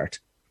very start,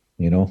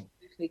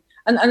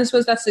 And I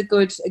suppose that's a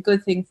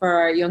good thing for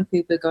our young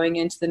people going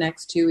into the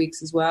next 2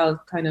 weeks as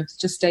well. Kind of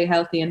just stay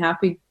healthy and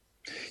happy.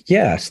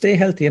 Yeah, stay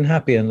healthy and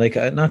happy, and like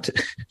not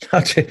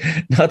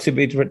to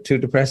be too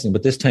depressing.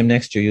 But this time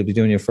next year, you'll be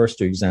doing your first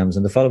 2 exams,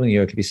 and the following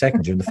year it'll be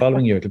second year, and the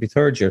following year it'll be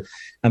third year.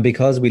 And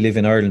because we live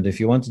in Ireland, if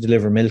you want to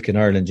deliver milk in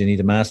Ireland, you need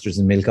a master's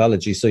in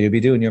milkology. So you'll be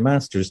doing your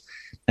master's,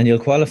 and you'll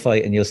qualify,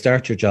 and you'll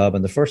start your job.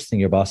 And the first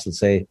thing your boss will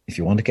say, if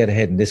you want to get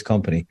ahead in this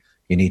company,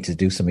 you need to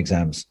do some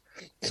exams.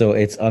 So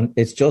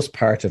it's just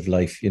part of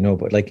life,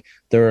 but like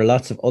there are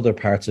lots of other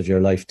parts of your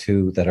life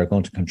too that are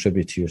going to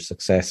contribute to your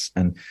success.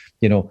 And,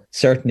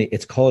 certainly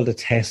it's called a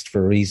test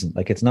for a reason.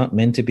 Like it's not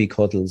meant to be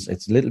cuddles.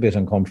 It's a little bit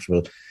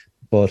uncomfortable,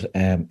 but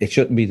it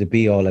shouldn't be the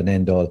be all and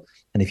end all.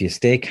 And if you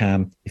stay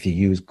calm, if you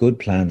use good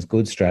plans,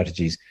 good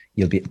strategies,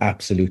 you'll be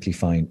absolutely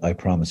fine. I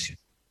promise you.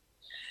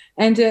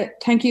 And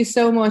thank you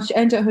so much,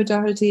 Enda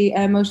O'Doherty,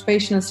 a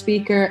motivational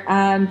speaker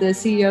and the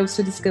CEO of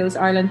Study Skills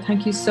Ireland.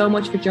 Thank you so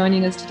much for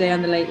joining us today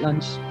on The Late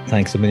Lunch.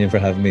 Thanks a million for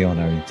having me on,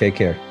 Irene. Take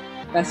care.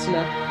 Best of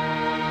luck.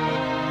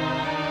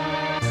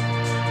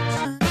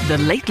 The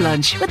Late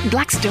Lunch with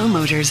Blackstone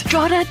Motors,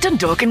 Drogheda,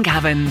 Dundalk and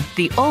Cavan.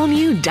 The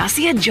all-new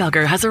Dacia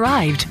Jogger has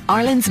arrived.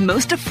 Ireland's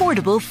most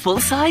affordable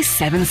full-size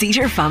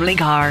 7-seater family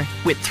car.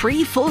 With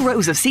 3 full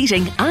rows of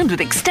seating and with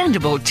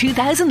extendable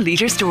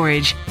 2,000-litre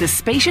storage. The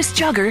spacious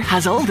Jogger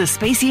has all the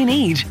space you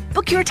need.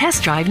 Book your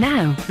test drive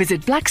now. Visit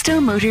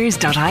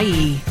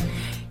blackstonemotors.ie.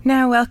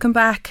 Now, welcome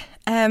back.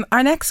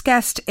 Our next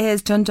guest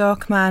is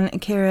Dundalk man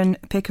Kieran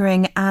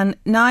Pickering, and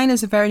 9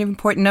 is a very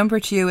important number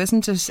to you,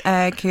 isn't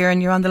it, Kieran?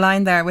 You're on the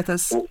line there with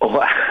us.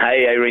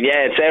 Hi, Irene.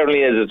 Yeah, it certainly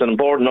is. It's an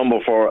important number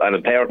for an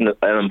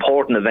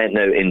important event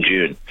now in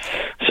June.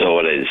 So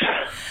it is.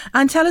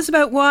 And tell us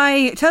about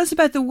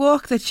the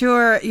walk that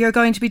you're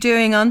going to be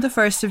doing on the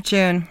 1st of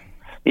June.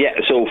 Yeah,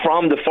 so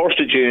from the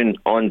 1st of June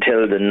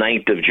until the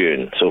 9th of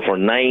June. So for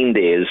 9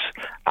 days,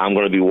 I'm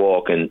going to be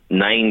walking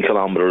 9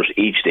 kilometres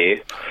each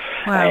day.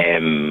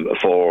 Wow.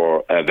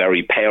 For a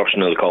very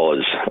personal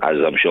cause, as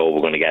I'm sure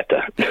we're going to get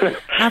to.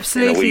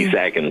 Absolutely. In a wee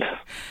second.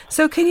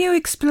 So can you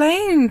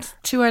explain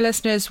to our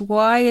listeners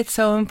why it's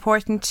so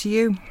important to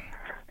you?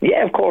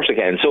 Yeah, of course I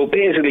can. So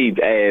basically,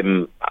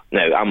 now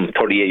I'm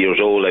 38 years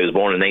old. I was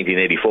born in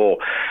 1984.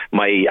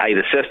 I had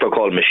a sister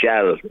called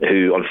Michelle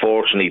who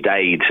unfortunately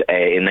died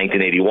in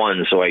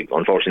 1981. So I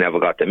unfortunately never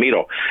got to meet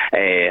her.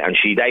 And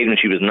she died when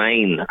she was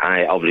 9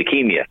 of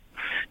leukemia.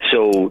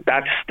 So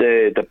that's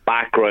the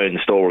background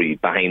story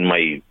behind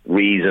my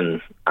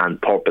reason and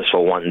purpose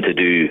for wanting to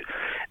do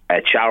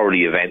a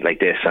charity event like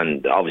this,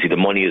 and obviously the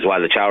money as well.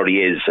 The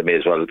charity is, I may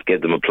as well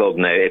give them a plug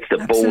now, it's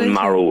the Absolutely. Bone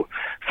Marrow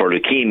for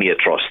Leukemia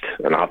Trust,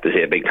 and I have to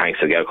say a big thanks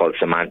to a girl called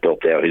Samantha up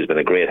there who's been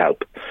a great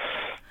help.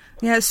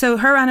 Yeah, so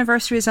her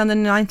anniversary is on the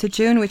 9th of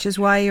June, which is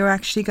why you're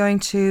actually going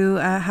to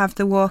have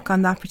the walk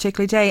on that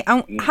particular day.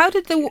 And how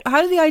did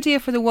the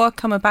idea for the walk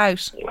come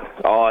about?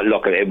 Oh,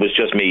 look, it was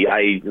just me.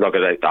 I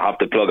have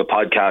to plug a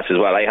podcast as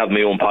well. I have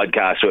my own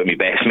podcast with my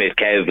best mate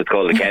Kev. It's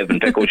called the Kev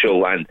and Pickle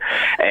Show, and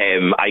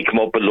I come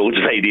up with loads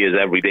of ideas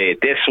every day.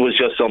 This was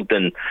just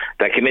something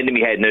that came into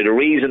my head. Now, the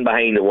reason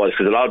behind it was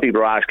because a lot of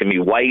people are asking me,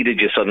 why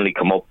did you suddenly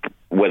come up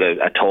with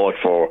a thought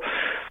for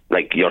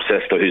like your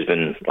sister, who's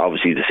been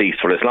obviously deceased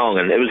for this long.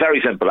 And it was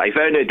very simple. I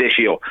found out this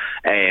year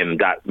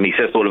that my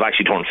sister would have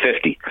actually turned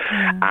 50,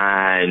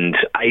 and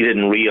I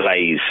didn't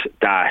realise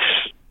that.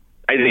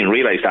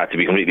 To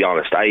be completely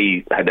honest.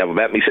 I had never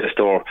met my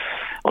sister.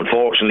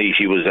 Unfortunately,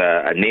 she was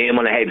a name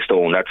on a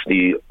headstone. That's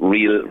the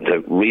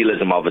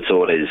realism of it,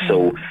 so it is.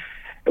 So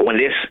when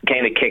this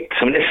kind of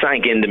when this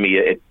sank into me,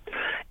 it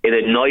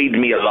annoyed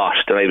me a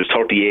lot that I was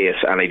 38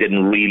 and I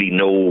didn't really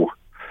know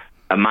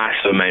a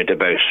massive amount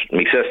about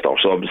my sister.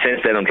 So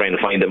since then I'm trying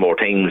to find out more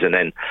things. And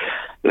then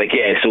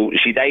so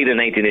she died in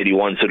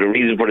 1981, so the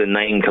reason for the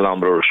 9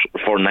 kilometres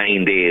for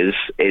 9 days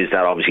is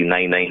that obviously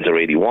 9 9s are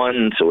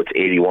 81, so it's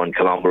 81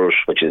 kilometres,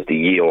 which is the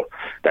year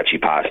that she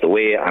passed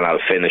away, and I'll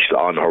finish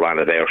on her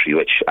anniversary,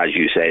 which, as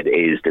you said,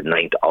 is the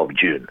 9th of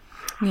June.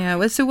 Yeah,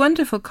 well, it's a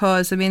wonderful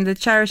cause. I mean, the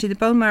charity, the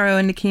Bone Marrow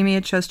and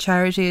Leukemia Trust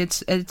charity,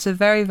 it's a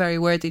very, very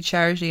worthy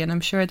charity, and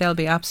I'm sure they'll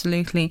be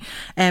absolutely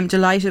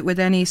delighted with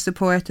any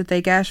support that they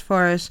get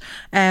for it.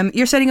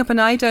 You're setting up an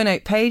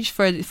iDonate page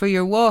for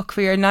your walk,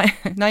 for your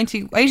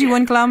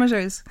 81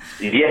 kilometres.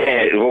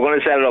 Yeah, we're going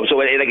to set it up. So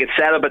it's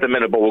set up at the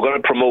minute, but we're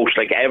going to promote,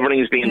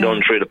 everything's being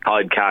done through the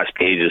podcast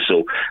pages.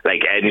 So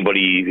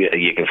anybody,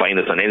 you can find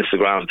us on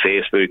Instagram,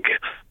 Facebook,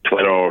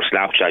 Twitter or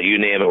Snapchat, you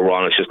name it, we're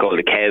on. It's just called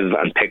the Kev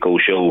and Pico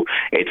Show.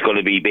 It's going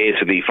to be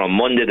basically from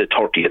Monday the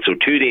 30th, so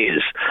 2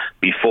 days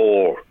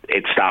before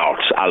it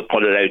starts. I'll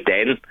put it out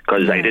then,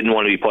 because I didn't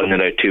want to be putting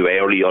it out too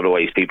early,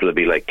 otherwise people would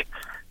be like,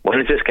 when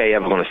is this guy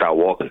ever going to start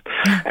walking?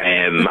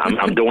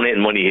 I'm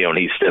donating money here and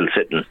he's still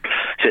sitting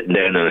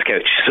down on his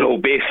couch. So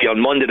basically on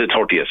Monday the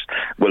 30th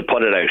we'll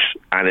put it out,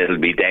 and it'll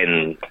be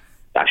then.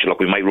 Actually, look,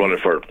 we might run it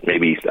for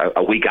maybe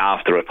a week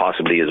after it,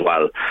 possibly as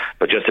well,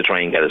 but just to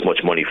try and get as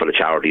much money for the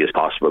charity as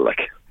possible.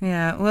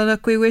 Yeah, well,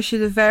 look, we wish you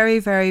the very,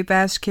 very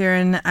best,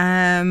 Kieran,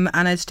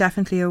 and it's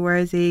definitely a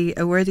worthy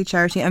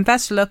charity. And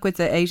best of luck with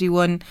the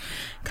 81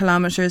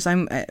 kilometres.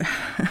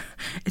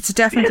 It's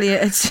definitely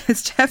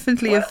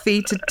a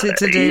feat to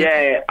do.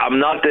 Yeah,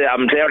 I'm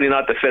clearly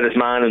not the fittest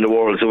man in the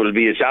world, so it'll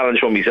be a challenge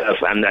for myself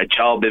and a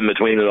job in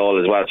between it all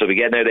as well. So we're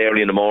getting out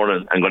early in the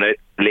morning and going out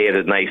late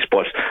at night.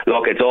 But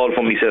look, it's all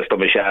for my sister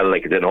Michelle.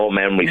 It's in home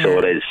memory, so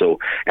it is. So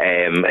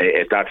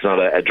if that's not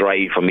a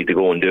drive for me to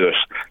go and do it,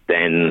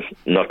 then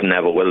nothing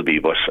ever will be.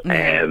 But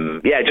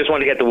I just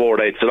want to get the word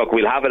out. So look,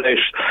 we'll have it out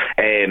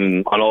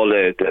on all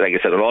the, like I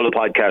said, on all the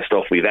podcast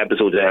stuff. We have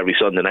episodes every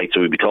Sunday night, so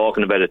we'll be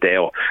talking about it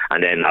there,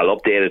 and then I'll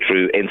update it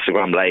through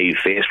Instagram Live,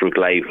 Facebook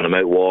Live when I'm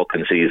out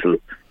walking. So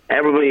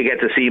everybody get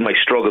to see my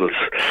struggles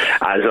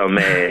as I'm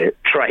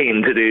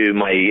trying to do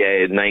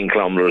my 9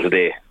 kilometres a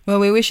day. Well,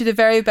 we wish you the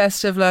very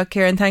best of luck,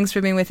 Kieran. Thanks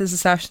for being with us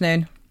this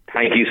afternoon.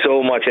 Thank you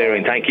so much,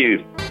 Erin. Thank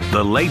you.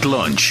 The Late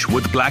Lunch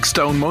with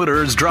Blackstone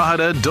Motors,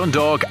 Drogheda,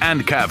 Dundalk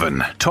and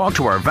Cavan. Talk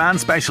to our van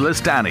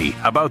specialist Danny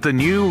about the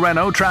new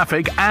Renault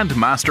Traffic and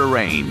Master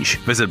range.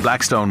 Visit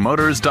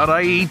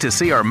blackstonemotors.ie to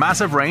see our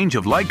massive range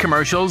of light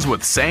commercials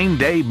with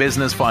same-day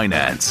business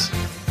finance.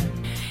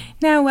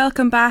 Now,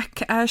 welcome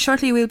back.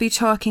 Shortly we'll be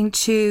talking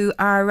to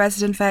our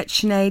resident vet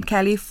Sinead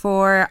Kelly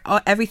for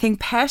everything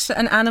pet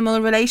and animal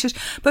related.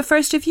 But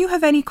first, if you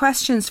have any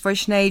questions for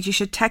Sinead, you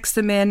should text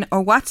them in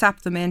or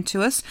WhatsApp them in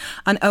to us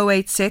on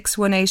 086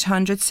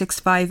 1800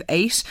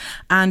 658,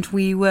 and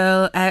we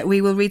will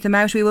read them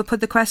out. We will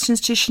put the questions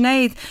to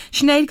Sinead.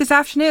 Sinead, good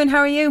afternoon. How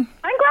are you?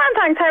 I'm grand,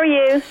 thanks. How are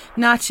you?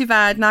 Not too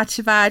bad, not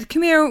too bad.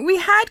 Come here, we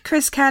had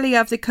Chris Kelly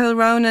of the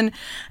Kilronan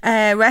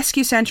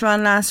Rescue Centre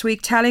on last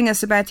week telling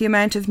us about the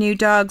amount of new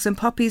dogs and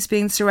puppies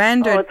being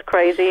surrendered. Oh, it's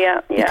crazy,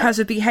 yeah. Because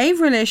of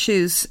behavioural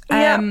issues.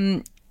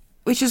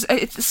 Which is,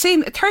 it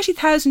seemed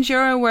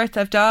 €30,000 worth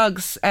of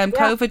dogs,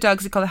 COVID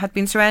dogs they call it, had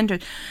been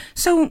surrendered.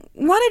 So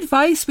what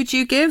advice would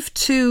you give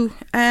to, to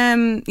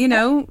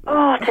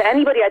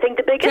anybody? I think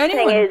the biggest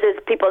thing is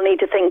people need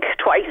to think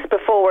twice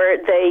before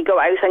they go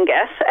out and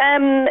get,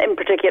 in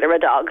particular, a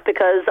dog.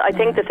 Because I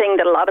think the thing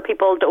that a lot of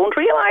people don't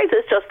realise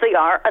is just they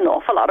are an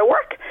awful lot of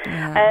work.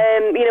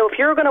 If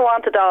you're going to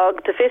want a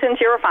dog to fit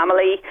into your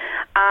family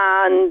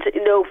and,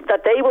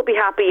 that they will be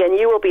happy and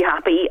you will be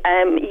happy,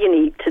 you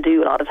need to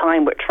do a lot of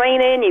time with training.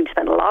 You need to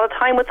spend a lot of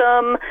time with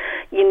them.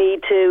 You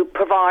need to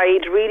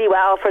provide really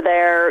well for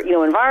their,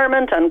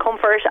 environment and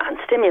comfort and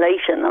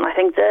stimulation. And I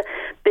think the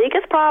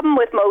biggest problem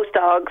with most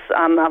dogs,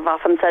 I've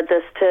often said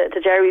this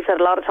to Jerry, we've said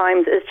a lot of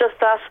times, is just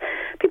that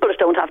people just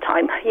don't have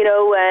time.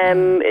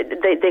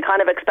 They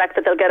kind of expect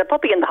that they'll get a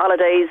puppy in the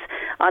holidays,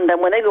 and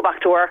then when they go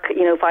back to work,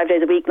 5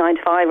 days a week, 9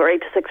 to 5 or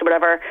 8 to 6 or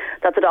whatever,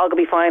 that the dog will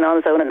be fine on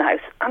his own in the house.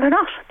 And they're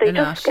not. They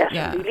just get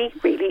really,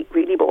 really,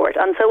 really bored.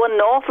 And so an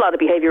awful lot of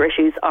behaviour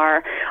issues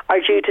are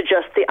due to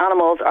just the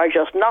animals are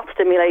just not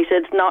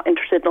stimulated, not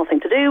interested, nothing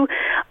to do.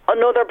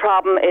 Another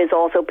problem is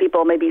also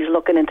people maybe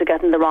looking into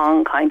getting the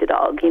wrong kind of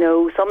dog.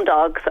 Some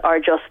dogs are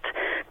just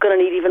going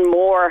to need even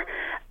more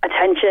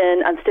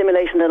attention and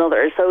stimulation than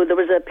others. So there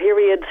was a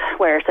period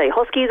where, say,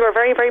 Huskies were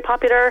very, very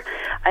popular,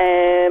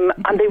 and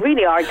they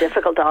really are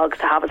difficult dogs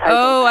to have as household.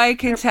 Oh, I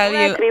can tell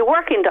you. To be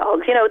working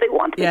dogs, you know, they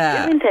want to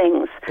be doing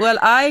things. Well,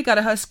 we got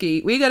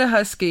a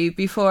Husky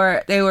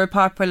before they were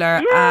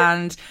popular,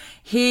 and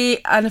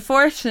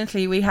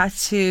unfortunately we had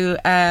to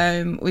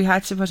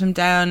put him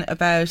down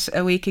about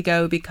a week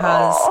ago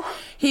because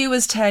he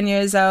was 10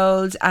 years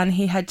old and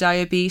he had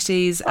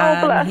diabetes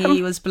and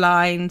he was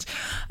blind,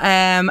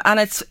 and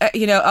it's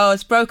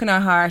it's broken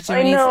our heart.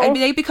 I mean,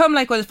 they become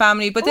like one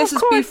family, but this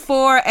is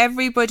before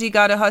everybody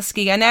got a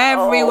Husky and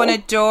everyone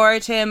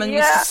adored him and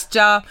used to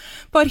stop,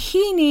 but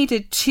he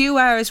needed 2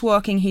 hours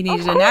walking. He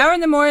needed an hour in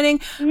the morning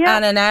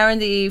and an hour in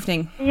the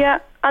evening.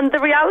 And the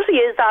reality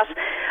is that,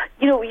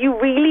 you know, you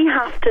really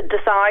have to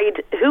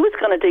decide who is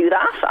going to do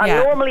that. And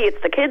normally it's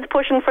the kids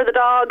pushing for the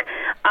dog.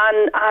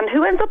 And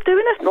who ends up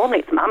doing it? Normally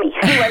it's Mammy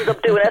who ends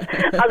up doing it,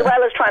 as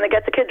well as trying to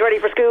get the kids ready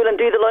for school and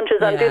do the lunches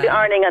and do the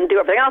ironing and do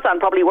everything else and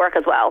probably work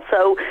as well.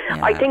 So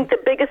I think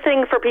the biggest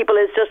thing for people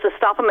is just to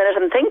stop a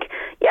minute and think,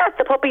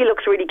 the puppy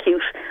looks really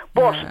cute,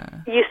 but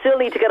you still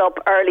need to get up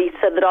early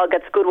so the dog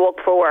gets a good walk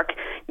before work.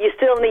 You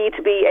still need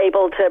to be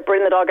able to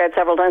bring the dog out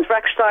several times for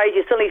exercise.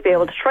 You still need to be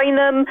able to train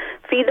them,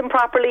 feed them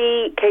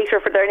properly, cater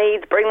for their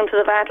needs, bring them to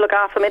the vet, look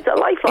after them. It's a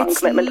lifelong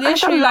commitment. It's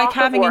literally like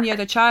having any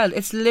other child.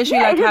 It's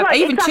literally like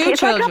having even two children.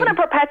 It's like having a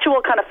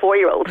perpetual kind of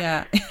 4-year-old.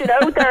 Yeah. You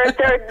know,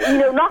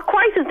 they're not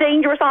quite as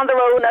dangerous on their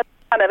own as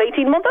kind of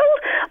 18-month-old,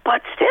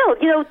 but still,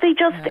 you know, they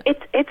just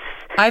it's.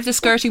 I have the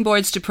skirting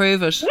boards to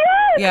prove it.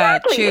 Yeah,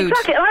 exactly. And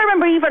I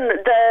remember even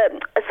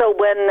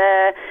when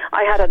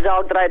I had a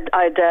dog that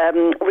I'd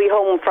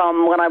rehomed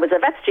from when I was a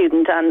vet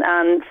student,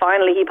 and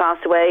finally he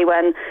passed away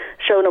when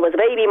Shona was a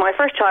baby, my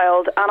first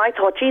child, and I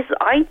thought, Jesus,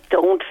 I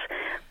don't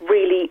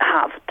really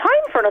have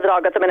time for another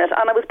dog at the minute.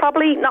 And it was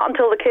probably not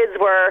until the kids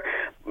were,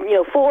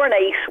 4 and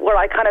 8 where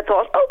I kind of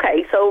thought,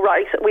 okay, so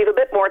right, we have a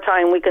bit more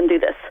time, we can do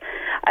this.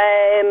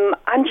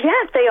 And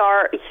yes, they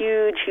are a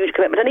huge, huge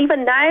commitment. And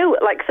even now,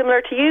 like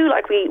similar to you,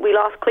 like we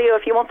lost Cleo a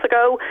few months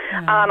ago,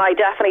 and I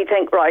definitely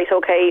think, right,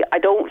 okay, I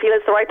don't feel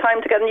it's the right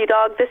time to get a new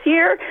dog this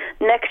year.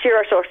 Next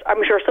year,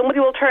 I'm sure somebody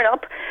will turn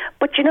up.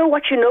 But you know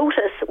what you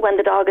notice when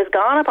the dog is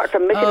gone, apart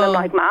from missing them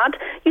like mad,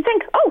 you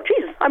think, oh,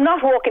 Jesus, I'm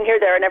not walking here,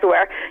 there and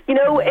everywhere. You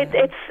know,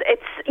 it's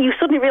you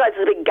suddenly realise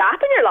there's a big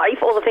gap in your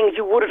life, all the things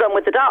you would have done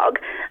with the dog,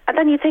 and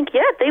then you think,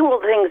 they were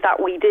the things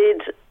that we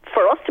did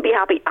for us to be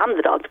happy and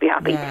the dog to be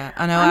happy. Yeah,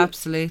 I know,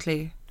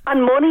 absolutely.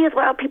 And money as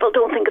well. People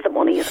don't think of the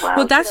money as well.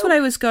 Well, that's what I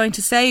was going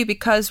to say,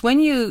 because when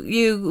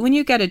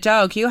you get a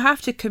dog, you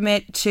have to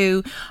commit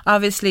to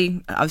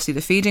obviously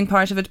the feeding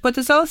part of it, but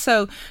there's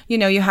also,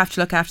 you have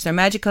to look after their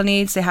medical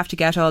needs. They have to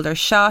get all their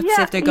shots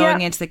if they're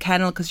going into the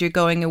kennel because you're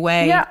going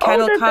away.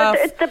 Kennel cough.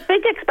 It's the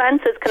big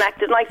expenses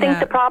connected, and I think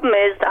the problem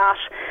is that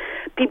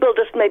people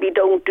just maybe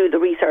don't do the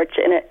research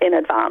in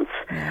advance.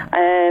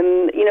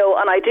 And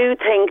I do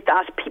think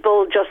that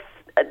people just,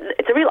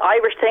 it's a real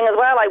Irish thing as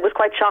well. I was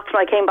quite shocked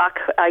when I came back.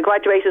 I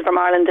graduated from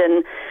Ireland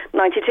in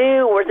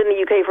 92, was in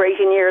the UK for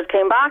 18 years,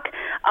 came back,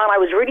 and I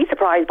was really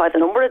surprised by the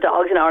number of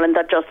dogs in Ireland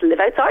that just live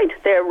outside.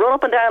 They run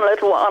up and down on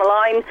a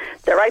line,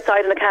 they're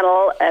outside in the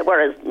kennel,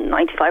 whereas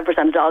 95%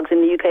 of dogs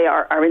in the UK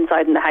are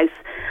inside in the house.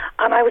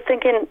 And I was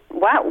thinking,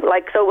 wow,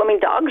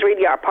 dogs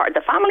really are part of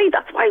the family.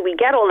 That's why we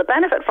get all the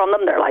benefit from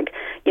them. They're like,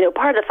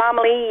 part of the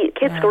family,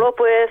 kids grow up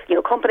with,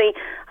 company.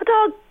 A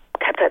dog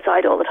kept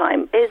outside all the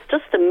time is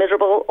just a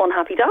miserable,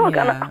 unhappy dog.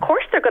 And of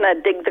course they're going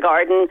to dig the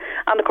garden,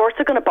 and of course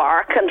they're going to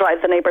bark and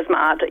drive the neighbours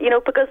mad,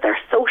 because they're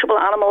sociable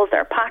animals,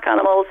 they're pack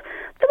animals.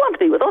 They want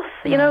to be with us,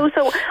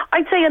 So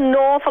I'd say an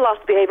awful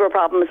lot of behavioural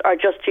problems are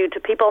just due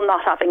to people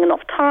not having enough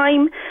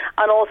time,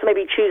 and also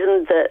maybe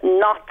choosing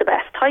not the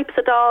best types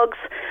of dogs.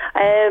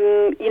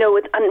 And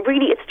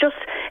really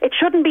it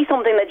shouldn't be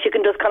something that you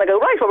can just kind of go,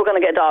 right, well, we're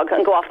going to get a dog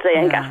and go off today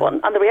and get one.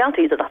 And the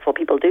reality is that that's what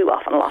people do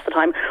often a lot of the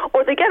time.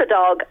 Or they get a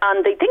dog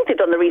and they think they've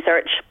done the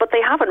research, but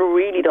they haven't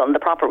really done the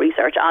proper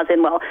research, as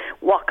in, well,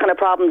 what kind of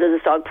problems is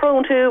this dog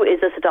prone to? Is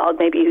this a dog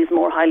maybe who's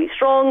more highly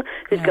strung,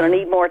 who's going to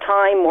need more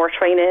time, more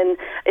training?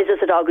 Is this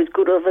a dog who's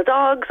good with the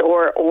dogs,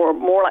 or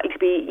more likely to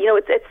be,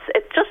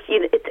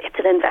 it's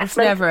an investment. It's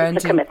never ending.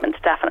 It's a commitment,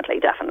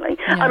 definitely.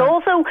 Yeah. And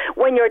also,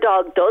 when your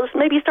dog does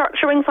maybe start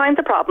showing signs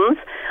of problems,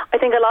 I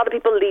think a lot of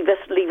people leave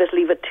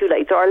it too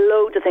late. There are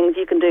loads of things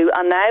you can do,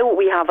 and now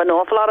we have an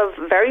awful lot of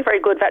very, very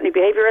good veterinary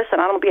behaviourists and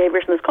animal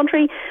behaviourists in this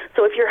country.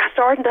 So if you're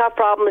starting to have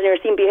problems and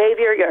you're seeing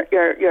behaviour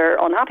you're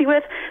unhappy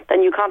with,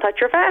 then you contact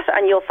your vet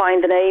and you'll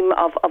find the name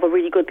of a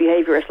really good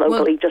behaviourist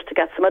locally, just to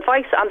get some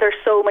advice. And there's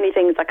so many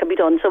things that can be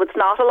done, so it's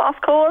not a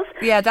lost cause.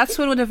 Yeah, that's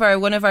what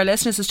one of our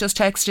listeners has just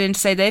texted in to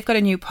say they've got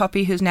a new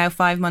puppy who's now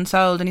 5 months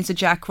old, and he's a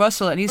Jack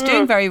Russell, and he's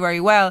doing very, very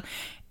well.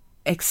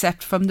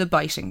 Except for the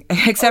biting.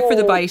 How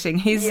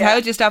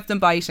do you stop them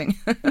biting?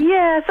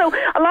 Yeah, so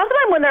a lot of the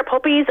time when they're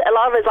puppies, a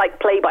lot of it's like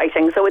play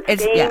biting. So it's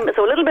game,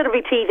 so a little bit of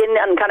teething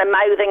and kind of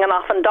mouthing and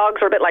off, and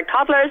dogs are a bit like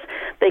toddlers.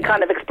 They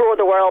kind of explore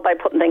the world by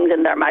putting things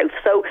in their mouth.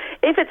 So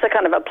if it's a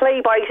kind of a play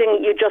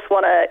biting, you just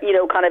want to,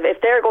 kind of, if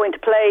they're going to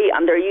play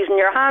and they're using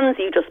your hands,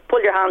 you just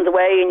pull your hands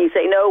away and you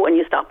say no and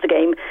you stop the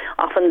game.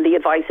 Often the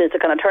advice is to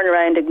kind of turn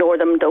around, ignore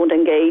them, don't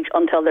engage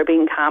until they're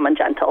being calm and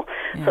gentle.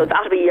 Yeah. So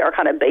that'll be your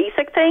kind of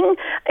basic thing.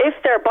 If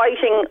they're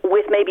biting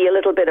with maybe a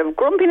little bit of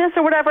grumpiness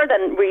or whatever,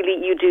 then really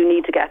you do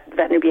need to get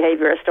veterinary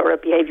behaviourist or a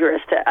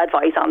behaviourist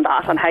advice on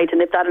that, on how to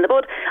nip that in the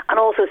bud, and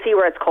also see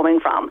where it's coming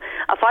from.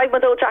 A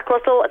 5-month-old Jack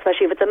Russell,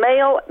 especially if it's a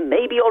male,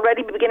 maybe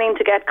already beginning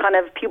to get kind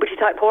of puberty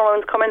type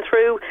hormones coming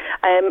through.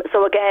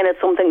 So again, it's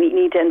something that you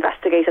need to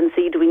investigate and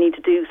see, do we need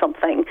to do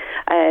something?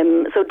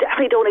 So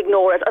definitely don't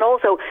ignore it. And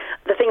also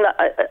the thing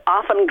that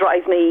often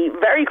drives me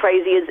very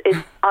crazy is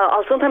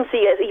I'll sometimes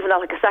see it even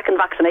like a second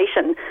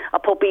vaccination, a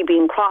puppy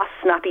being cross,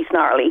 snappy,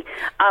 snarly,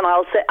 and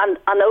I'll say, and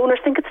the owners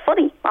think it's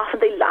funny. Often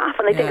they laugh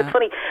and they think it's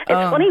funny.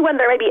 It's funny when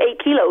they're maybe 8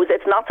 kilos.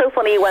 It's not so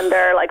funny when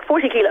they're like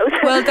 40 kilos.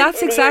 Well,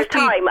 that's in exactly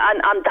a year's time,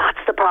 and that's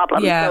the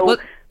problem. Yeah. So, well,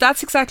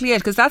 that's exactly it,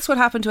 because that's what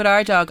happened with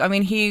our dog. I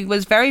mean, he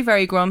was very,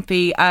 very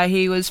grumpy.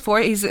 He's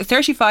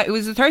 35. It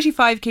was a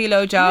 35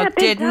 kilo dog.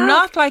 Did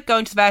not like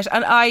going to the vet,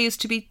 and I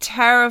used to be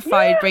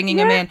terrified bringing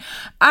him in.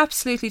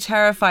 Absolutely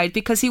terrified,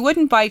 because he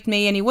wouldn't bite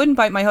me and he wouldn't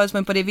bite my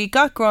husband. But if he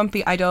got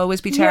grumpy, I'd always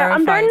be terrified.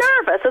 And they're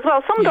nervous as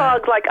well. Some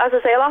dogs, like as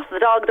I say, a lot of the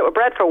dogs that were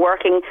bred for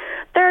working,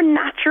 they're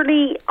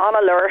naturally on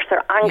alert.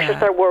 They're anxious.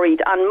 They're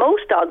worried, and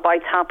most dog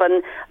bites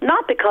happen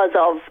not because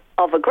of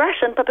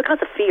aggression, but because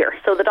of fear.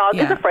 So the dog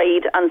is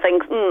afraid and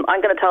thinks,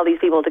 I'm going to tell these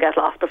people to get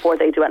lost before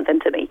they do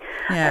anything to me.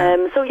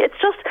 So it's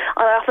just,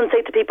 I often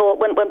say to people,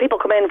 when people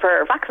come in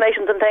for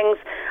vaccinations and things,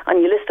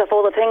 and you list off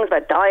all the things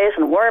about diet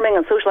and worming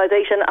and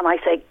socialisation, and I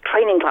say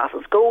training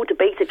classes, go to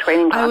basic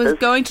training classes. I was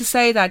going to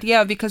say that,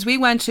 because we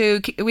brought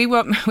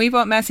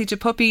Messi to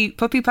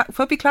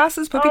puppy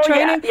classes, puppy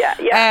training.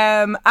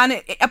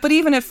 But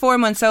even at 4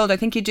 months old, I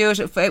think you do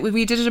it.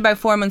 We did it about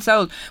 4 months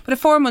old. But at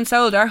 4 months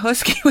old, our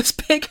husky was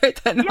bigger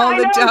than all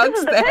the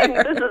dogs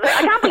there.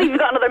 I can't believe you've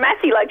got another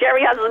Messi, like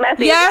Jerry has his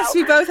Messi. Yes,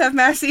 we both have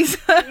Messis.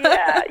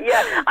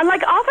 And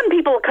like often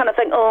people kind of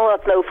think, oh,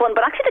 that's no fun,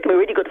 but actually it can be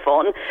really good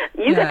fun.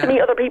 You get to meet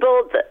other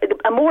people,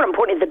 and more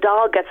importantly, the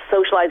dog gets to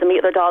socialise and meet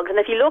other dogs. And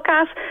if you look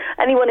at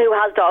anyone who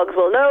has dogs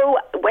will know,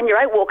 when you're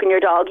out walking your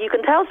dog, you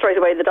can tell straight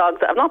away the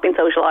dogs that have not been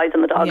socialised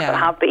and the dogs that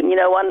have been,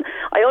 and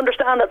I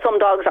understand that some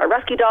dogs are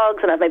rescue dogs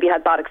and have maybe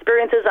had bad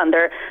experiences and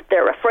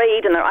they're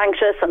afraid and they're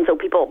anxious, and so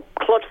people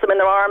clutch them in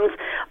their arms.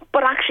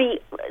 But actually,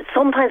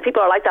 sometimes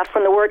people are like that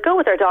from the word go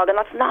with their dog, and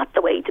that's not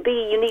the way to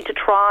be. You need to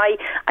try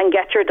and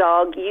get your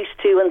dog used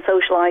to and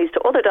socialise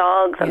to other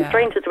dogs and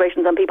strange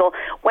situations and people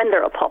when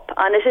they're a pup.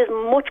 And it is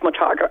much, much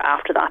harder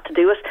after that to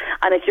do it.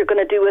 And if you're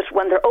going to do it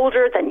when they're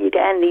older, then you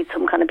again need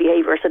some kind of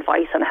behaviourist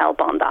advice and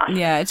help on that.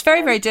 Yeah, it's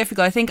very, very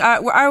difficult. I think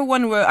our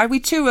one rule, we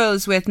 2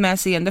 rules with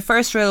Messi, and the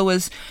first rule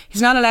was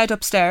he's not allowed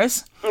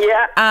upstairs.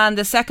 Yeah. And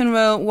the second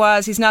rule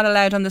was he's not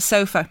allowed on the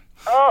sofa.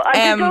 Oh,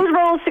 I did those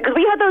rules because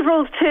we had those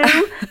rules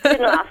too.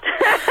 Didn't last.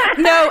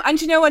 No,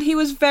 and you know what? He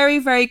was very,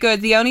 very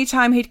good. The only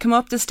time he'd come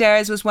up the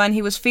stairs was when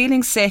he was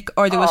feeling sick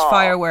or there was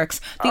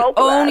fireworks. The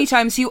only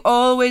times. You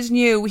always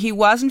knew he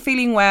wasn't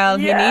feeling well.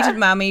 He needed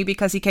Mammy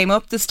because he came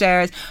up the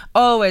stairs.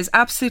 Always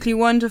absolutely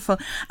wonderful.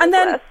 And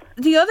then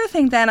the other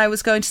thing then I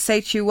was going to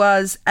say to you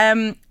was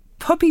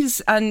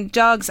puppies and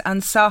dogs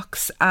and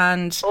socks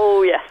and...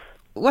 Oh, yes.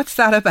 What's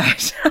that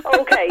about?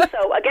 Okay,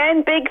 so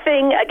again, big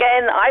thing.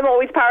 Again, I'm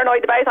always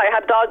paranoid about. I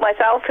had a dog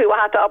myself who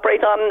I had to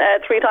operate on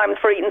 3 times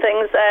for eating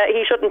things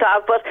he shouldn't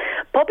have. But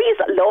puppies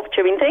love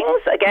chewing things.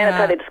 Again, it's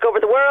how they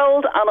discover the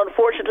world. And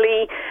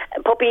unfortunately,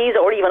 puppies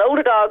or even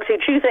older dogs who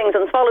chew things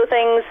and swallow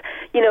things,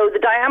 the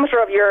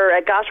diameter of your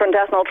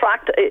gastrointestinal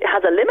tract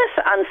has a limit,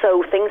 and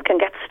so things can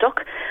get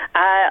stuck.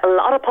 A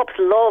lot of pups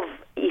love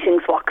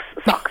eating socks,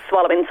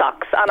 swallowing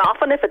socks, and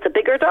often if it's a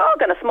bigger dog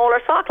and a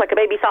smaller sock, like a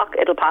baby sock,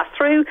 it'll pass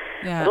through.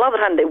 A lot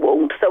of the time they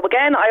won't. So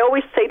again, I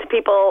always say to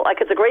people, like,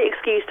 it's a great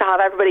excuse to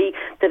have everybody,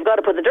 they've got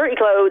to put the dirty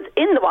clothes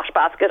in the wash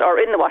basket or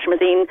in the washing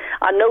machine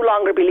and no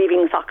longer be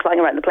leaving socks lying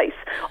around the place.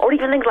 Or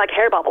even things like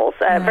hair bobbles.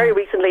 Very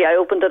recently I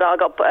opened a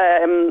dog up,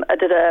 I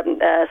did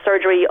a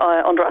surgery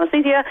under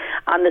anaesthesia,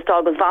 and this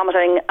dog was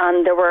vomiting,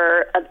 and there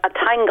were a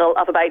tangle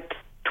of about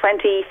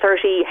 20,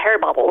 30 hair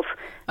bobbles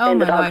in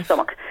the dog's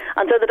stomach.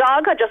 And so the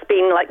dog had just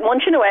been like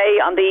munching away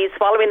on these,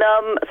 swallowing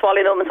them.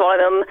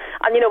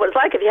 And you know what it's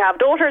like if you have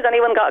daughters,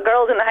 anyone got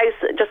girls in the house,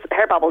 just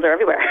hair bobbles are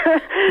everywhere.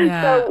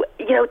 So,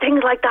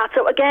 things like that.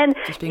 So again,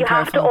 you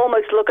have to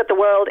almost look at the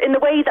world in the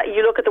way that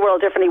you look at the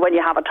world differently when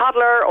you have a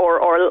toddler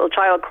or a little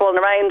child crawling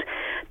around.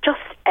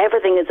 Just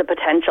everything is a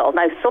potential.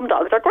 Now, some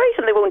dogs are great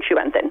and they won't chew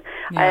anything.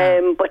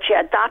 But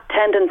yeah, that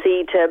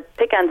tendency to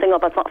pick anything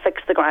up that's not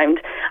fixed to the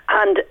ground.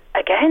 And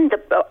again,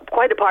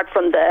 quite apart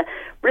from the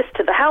risk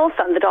to the health,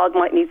 and the dog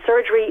might need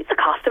surgery, the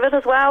cost of it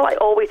as well. I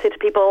always say to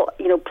people,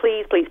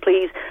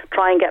 please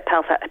try and get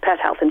pet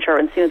health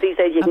insurance. These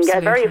days you can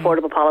get very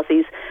affordable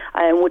policies,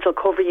 which will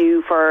cover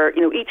you for,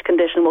 each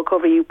condition will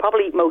cover you,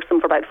 probably most of them,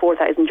 for about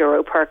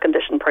 €4,000 per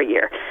condition per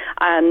year.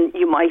 And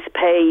you might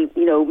pay,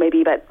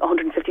 maybe about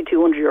 €150,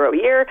 €200 a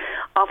year.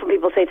 Often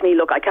people say to me,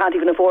 look, I can't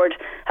even afford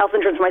health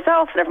insurance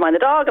myself, never mind the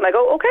dog. And I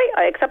go, okay,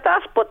 I accept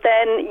that. But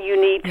then you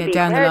need to be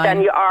prepared,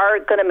 and you are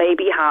going to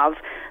maybe have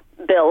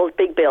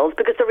big bills,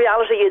 because the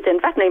reality is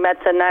in veterinary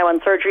medicine now,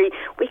 and surgery,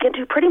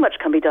 pretty much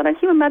can be done in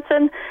human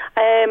medicine.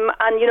 And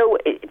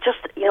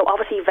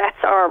obviously vets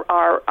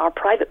are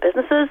private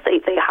businesses.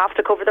 They have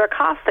to cover their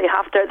costs.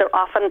 They're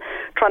often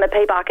trying to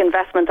pay back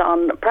investment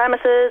on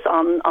premises,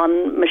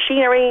 on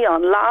machinery,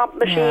 on lab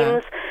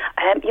machines.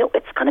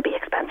 It's going to be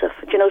expensive.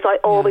 So I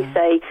always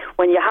say,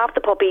 when you have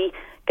the puppy,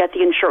 get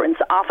the insurance.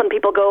 Often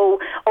people go,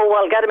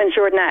 I'll get him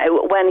insured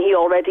now, when he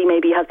already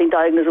maybe has been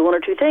diagnosed with one or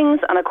two things,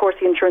 and of course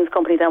the insurance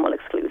company then will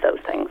exclude those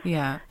things.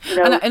 Yeah.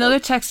 And another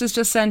text has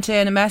just sent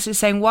in a message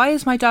saying, why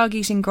is my dog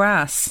eating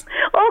grass?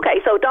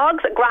 Okay, so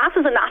grass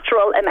is a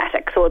natural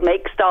emetic, so it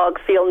makes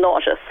dogs feel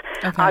nauseous.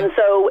 Okay. And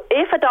so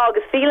if a dog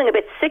is feeling a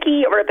bit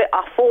sicky or a bit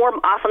off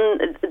form,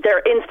 often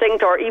their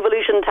instinct or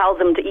evolution tells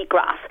them to eat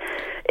grass.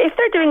 If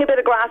they're doing a bit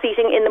of grass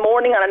eating in the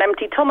morning on an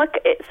empty stomach,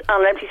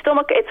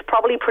 it's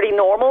probably pretty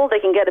normal. They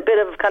can get a bit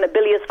of kind of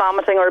bilious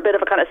vomiting or a bit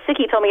of a kind of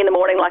sicky tummy in the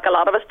morning, like a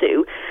lot of us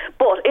do.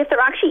 But if they're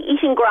actually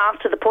eating grass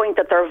to the point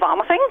that they're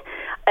vomiting,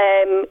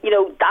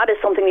 that is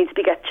something that needs to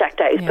be checked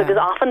out, because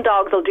often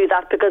dogs will do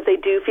that because they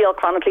do feel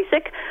chronically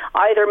sick,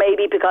 either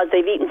maybe because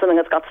they've eaten something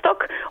that's got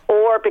stuck,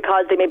 or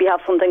because they maybe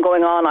have something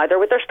going on either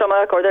with their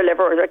stomach or their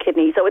liver or their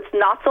kidney. So it's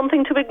not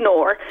something to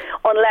ignore,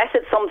 unless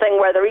it's something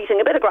where they're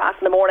eating a bit of grass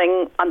in the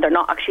morning and they're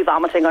not actually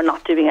vomiting or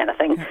not doing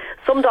anything.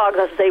 Some dogs,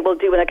 as I say, will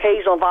do an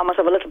occasional vomit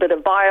of a little bit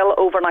of bile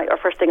overnight or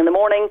first thing in the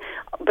morning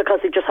because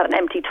they've just had an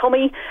empty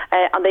tummy,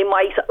 and they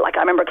might, like I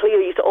remember Cleo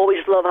used to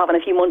always love having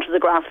a few munches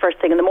of grass first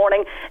thing in the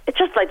morning. It's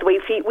just like the way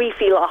we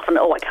feel often,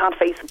 I can't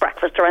face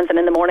breakfast or anything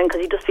in the morning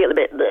because you just feel a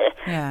bit bleh.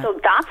 Yeah. So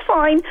that's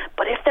fine,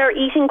 but if they're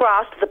eating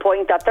grass to the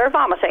point that they're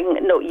vomiting,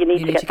 no, you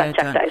need to get that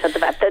checked out at the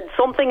vet. That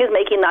something is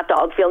making that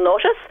dog feel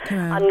nauseous,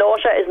 and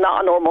nausea is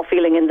not a normal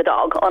feeling in the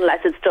dog, unless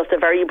it's just a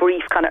very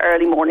brief kind of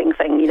early morning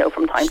thing,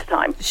 from time to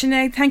time.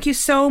 Sinead, thank you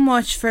so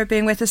much for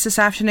being with us this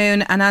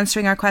afternoon and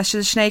answering our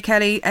questions. Sinead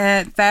Kelly,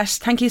 vet,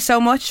 thank you so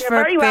much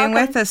for being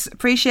with us.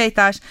 Appreciate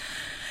that.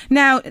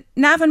 Now,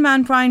 Navan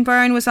man Brian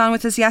Byrne was on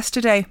with us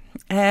yesterday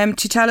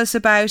to tell us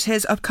about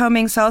his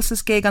upcoming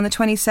Solstice gig on the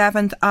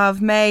 27th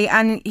of May,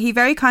 and he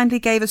very kindly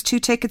gave us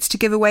 2 tickets to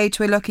give away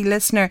to a lucky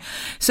listener.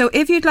 So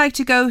if you'd like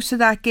to go to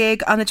that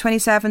gig on the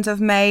 27th of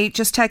May,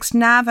 just text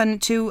Navan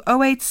to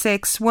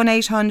 086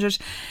 1800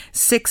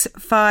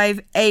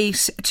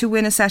 658 to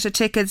win a set of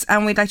tickets,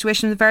 and we'd like to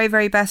wish him the very,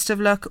 very best of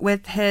luck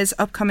with his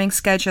upcoming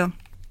schedule.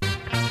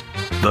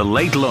 The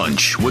Late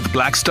Lunch with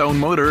Blackstone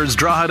Motors,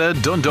 Drogheda,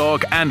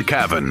 Dundalk and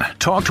Cavan.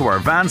 Talk to our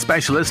van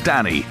specialist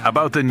Danny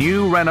about the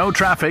new Renault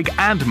Traffic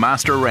and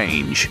Master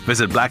range.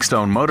 Visit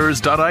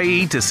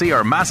blackstonemotors.ie to see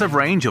our massive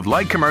range of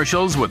light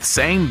commercials with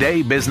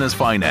same-day business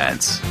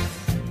finance.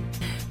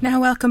 Now,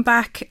 welcome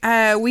back.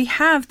 We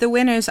have the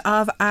winners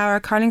of our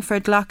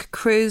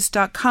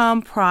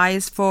carlingfordlochcruise.com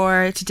prize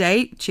for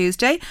today,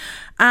 Tuesday.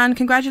 And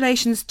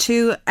congratulations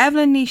to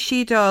Evelyn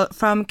Nishidol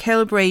from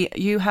Kilbury.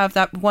 You have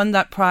won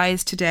that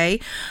prize today.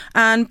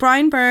 And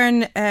Brian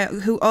Byrne,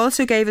 who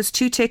also gave us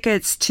 2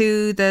 tickets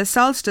to the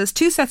Solstice,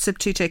 2 sets of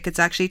 2 tickets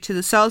actually, to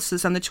the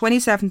Solstice on the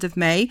 27th of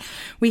May.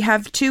 We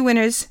have 2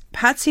 winners,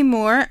 Patsy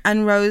Moore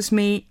and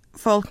Rosemary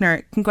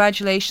Faulkner.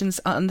 Congratulations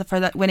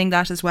for winning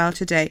that as well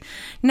today.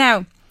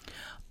 Now,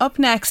 up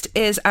next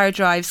is our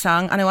drive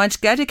song, and I want to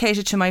dedicate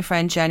it to my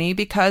friend Jenny,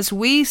 because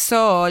we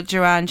saw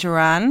Duran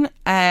Duran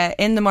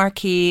in the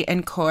Marquee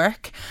in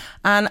Cork,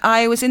 and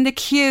I was in the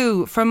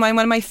queue for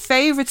when my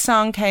favourite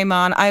song came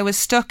on. I was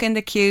stuck in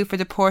the queue for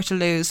the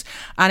Portaloos,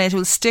 and it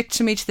will stick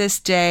to me to this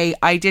day.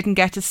 I didn't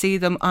get to see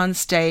them on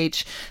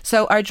stage.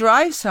 So our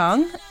drive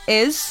song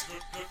is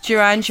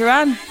Duran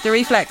Duran, The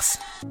Reflex.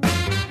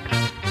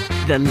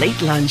 The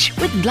Late Lunch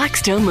with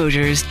Blackstone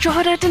Motors,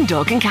 Drogheda,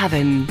 Dundalk and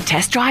Cavan.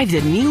 Test drive the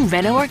new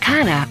Renault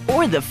Arcana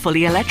or the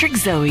fully electric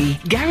Zoe.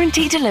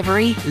 Guaranteed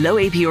delivery, low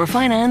APR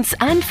finance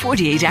and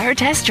 48-hour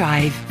test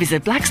drive.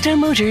 Visit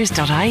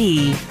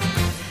blackstonemotors.ie.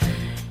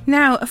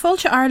 Now, a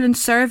Fáilte Ireland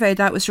survey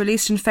that was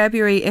released in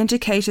February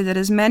indicated that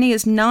as many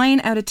as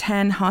 9 out of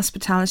 10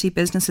 hospitality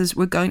businesses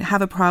were going to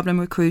have a problem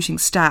recruiting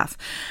staff,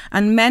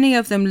 and many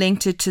of them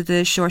linked it to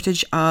the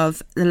shortage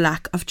of the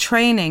lack of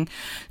training.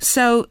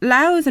 So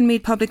Louth and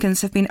Meath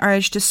publicans have been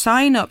urged to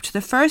sign up to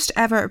the first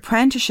ever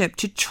apprenticeship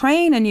to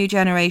train a new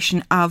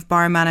generation of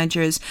bar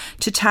managers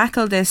to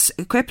tackle this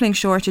crippling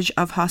shortage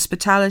of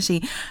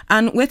hospitality.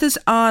 And with us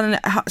on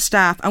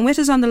staff, and with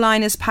us on the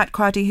line is Pat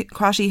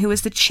Crotty, who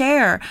is the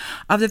chair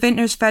of the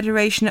Vintners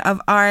Federation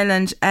of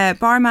Ireland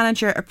Bar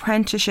Manager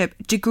Apprenticeship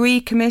Degree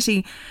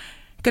Committee.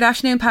 Good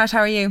afternoon, Pat. How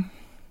are you?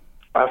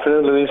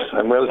 Afternoon, Louise.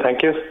 I'm well,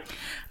 thank you.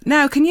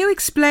 Now, can you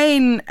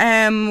explain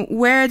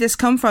where this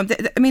come from?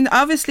 I mean,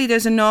 obviously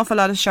there's an awful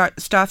lot of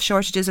staff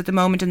shortages at the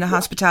moment in the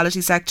hospitality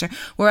sector.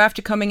 We're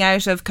after coming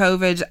out of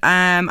COVID.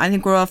 I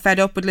think we're all fed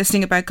up with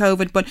listening about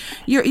COVID, but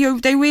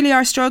they really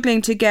are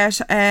struggling to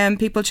get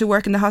people to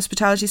work in the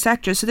hospitality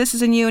sector. So this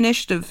is a new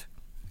initiative.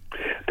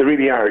 They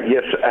really are,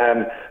 yes.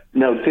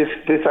 Now,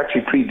 this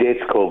actually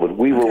predates COVID.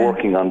 We were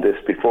working on this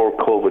before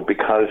COVID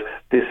because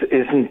this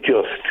isn't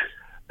just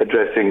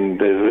addressing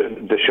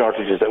the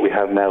shortages that we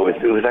have now.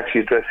 It was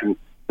actually addressing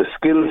the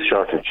skills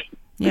shortage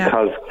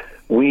because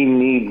we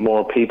need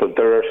more people.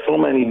 There are so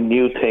many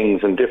new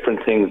things and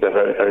different things that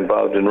are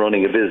involved in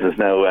running a business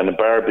now, and a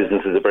bar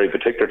business is a very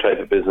particular type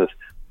of business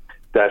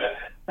that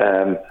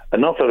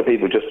an awful lot of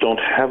people just don't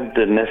have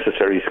the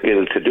necessary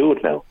skill to do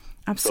it now.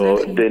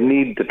 Absolutely. So they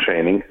need the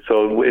training.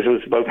 So it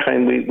was about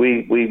time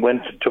we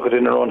went, took it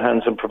in our own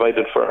hands and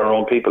provided for our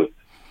own people.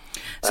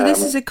 So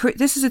this is a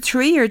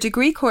 3-year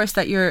degree course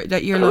that you're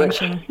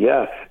launching.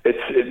 Yeah,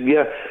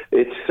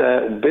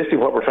 it's basically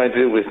what we're trying to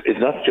do is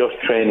not just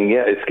training.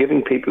 Yeah, it's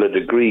giving people a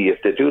degree if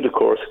they do the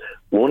course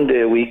 1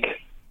 day a week,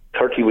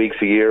 30 weeks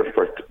a year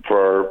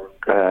for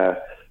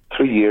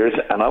 3 years,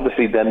 and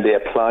obviously then they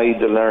apply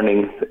the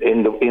learning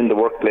in the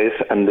workplace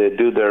and they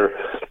do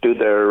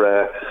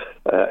their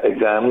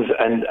exams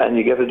and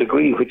you get a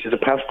degree, which is a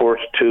passport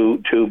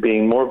to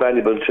being more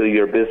valuable to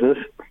your business,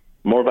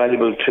 more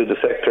valuable to the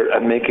sector,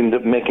 and making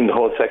the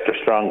whole sector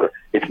stronger.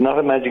 It's not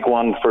a magic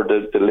wand for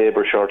the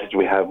labour shortage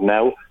we have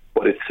now,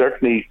 but it's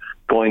certainly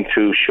going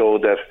to show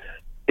that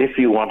if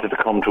you wanted to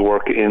come to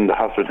work in the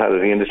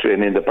hospitality industry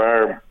and in the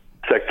bar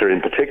sector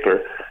in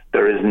particular,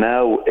 there is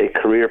now a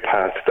career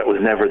path that was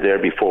never there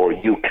before.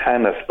 You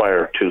can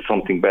aspire to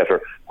something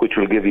better, which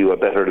will give you a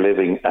better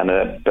living and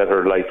a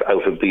better life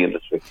out of the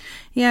industry.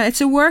 Yeah,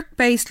 it's a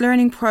work-based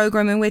learning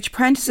programme in which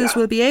apprentices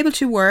will be able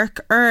to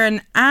work,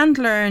 earn and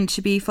learn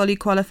to be fully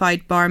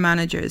qualified bar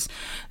managers.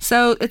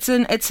 So it's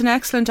an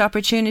excellent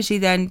opportunity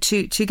then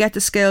to get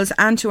the skills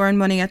and to earn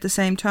money at the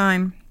same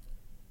time.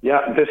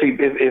 Yeah, basically,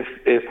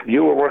 if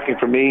you were working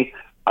for me,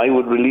 I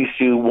would release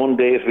you one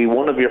day. It'd be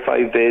one of your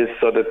 5 days,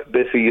 so that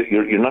basically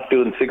you're not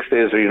doing 6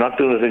 days, or you're not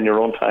doing it in your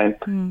own time.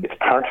 It's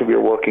part of your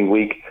working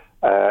week.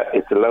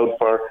 It's allowed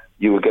for.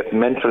 You will get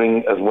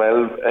mentoring as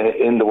well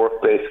in the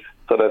workplace,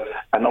 so that,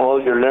 and all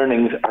your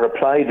learnings are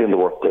applied in the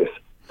workplace,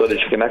 so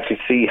that you can actually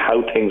see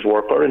how things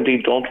work or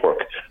indeed don't work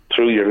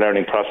through your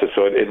learning process.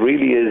 So it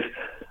really is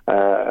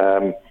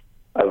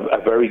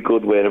a very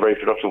good way and a very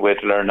productive way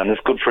to learn, and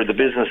it's good for the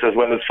business as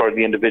well as for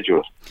the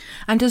individual.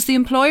 And does the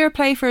employer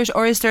pay for it,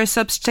 or is there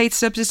state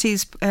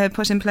subsidies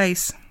put in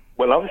place?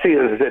 Well, obviously,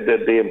 as I said,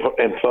 the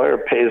employer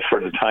pays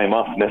for the time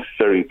off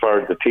necessary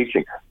for the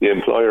teaching. The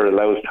employer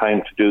allows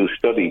time to do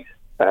study.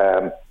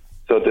 But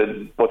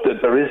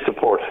there is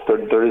support.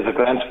 There is a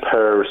grant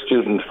per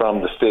student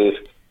from the state,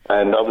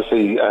 and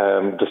obviously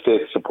the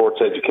state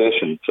supports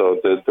education. So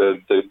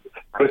the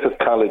Griffith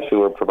College,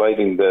 who are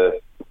providing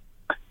the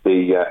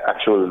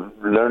actual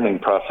learning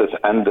process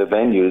and the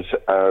venues,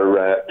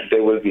 they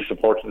will be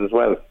supported as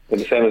well, in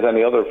the same as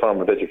any other form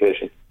of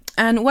education.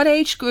 And what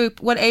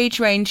age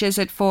range is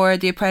it for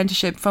the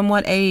apprenticeship? From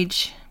what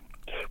age?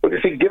 Well,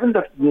 you see, given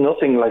that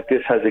nothing like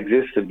this has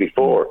existed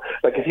before,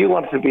 like if you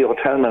wanted to be a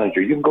hotel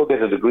manager, you can go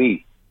get a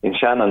degree in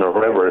Shannon or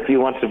wherever. If you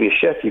wanted to be a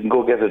chef, you can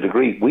go get a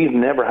degree. We've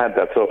never had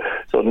that.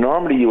 So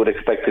normally you would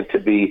expect it to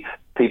be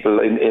people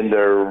in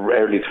their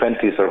early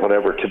 20s or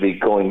whatever to be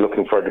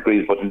looking for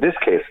degrees. But in this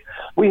case,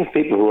 we have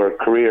people who are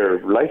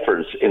career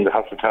lifers in the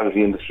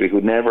hospitality industry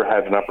who never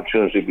had an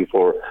opportunity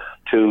before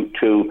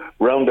to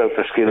round out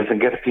their skills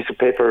and get a piece of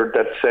paper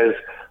that says,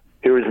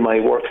 here is my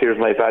worth, here's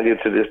my value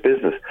to this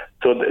business.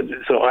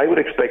 So I would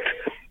expect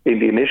in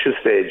the initial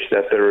stage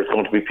that there is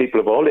going to be people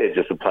of all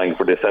ages applying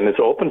for this, and it's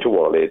open to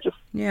all ages.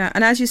 Yeah,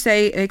 and as you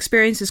say,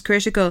 experience is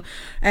critical,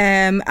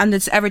 and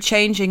it's ever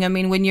changing. I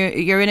mean, when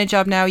you're in a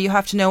job now, you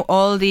have to know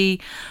all the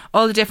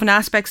different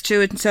aspects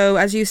to it. And so,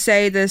 as you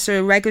say, the sort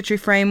of regulatory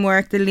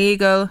framework, the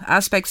legal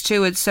aspects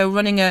to it. So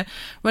running a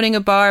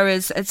bar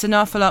it's an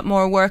awful lot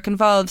more work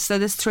involved. So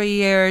this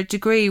 3-year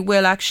degree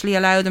will actually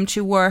allow them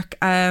to work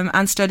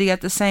and study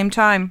at the same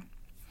time.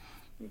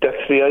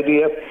 That's the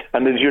idea.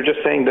 And as you're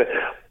just saying, that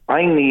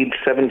I need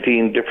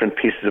 17 different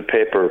pieces of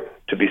paper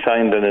to be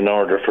signed and in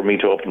order for me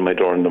to open my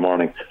door in the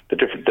morning.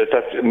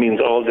 That means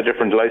all the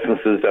different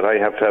licenses that I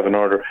have to have in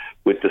order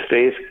with the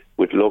state,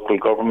 with local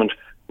government,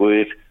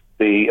 with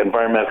the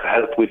environmental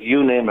health, with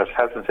you name it,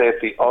 health and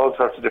safety, all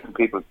sorts of different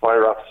people,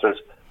 fire officers.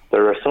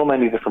 There are so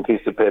many different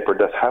pieces of paper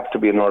that have to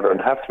be in order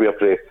and have to be up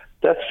to date.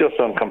 That's just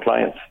on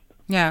compliance.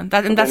 Yeah,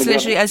 that's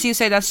literally, as you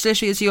say, that's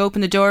literally as you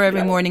open the door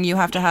every morning, you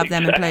have to have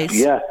them in place.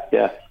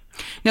 Yeah.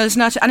 No, it's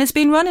not. And it's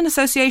been run in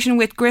association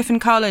with Griffin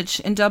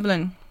College in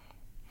Dublin.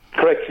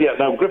 Correct, yeah.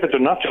 Now, Griffith are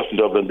not just in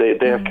Dublin.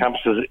 They have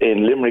campuses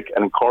in Limerick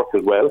and Cork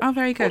as well. Oh,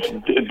 very good.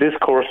 But this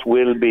course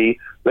will be,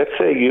 let's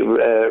say,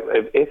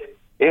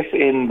 if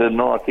in the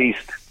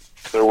northeast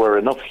there were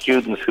enough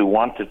students who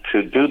wanted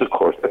to do the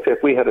course.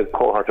 If we had a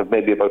cohort of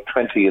maybe about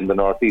 20 in the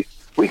northeast,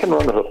 we can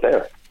run it up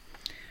there.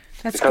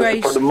 That's because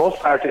great. For the most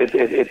part,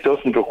 it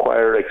doesn't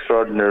require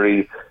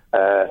extraordinary.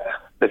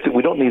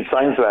 We don't need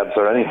science labs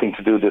or anything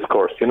to do this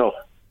course, you know.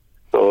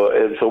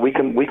 So we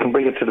can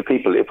bring it to the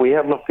people. If we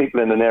have enough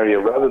people in an area,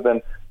 rather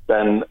than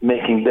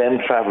making them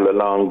travel a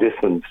long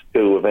distance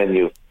to a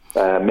venue,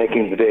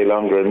 making the day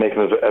longer and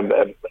making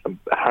it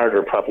a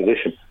harder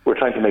proposition, we're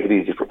trying to make it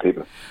easy for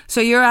people.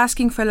 So you're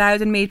asking for Louth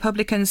and Meath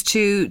publicans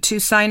to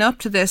sign up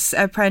to this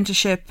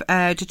apprenticeship,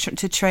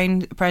 to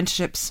train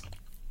apprenticeships?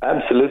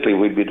 Absolutely,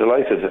 we'd be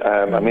delighted.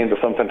 I mean,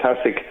 there's some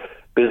fantastic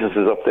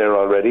businesses up there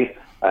already,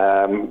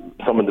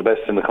 some of the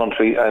best in the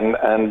country,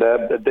 and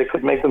they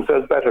could make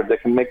themselves better. They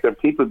can make their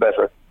people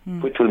better,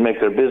 which will make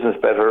their business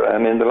better,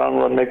 and in the long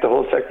run, make the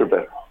whole sector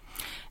better.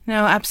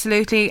 No,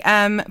 absolutely.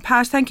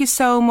 Pat, thank you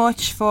so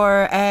much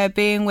for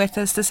being with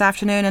us this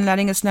afternoon and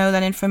letting us know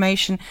that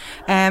information.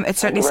 It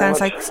certainly sounds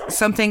like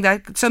something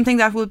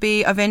that will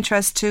be of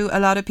interest to a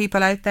lot of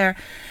people out there.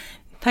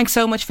 Thanks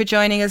so much for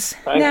joining us.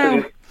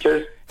 Thanks.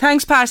 Cheers.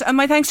 Thanks, Pat. And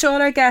my thanks to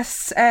all our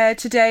guests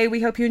today.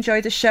 We hope you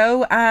enjoyed the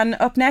show. And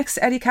up next,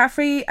 Eddie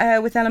Caffrey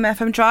with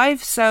LMFM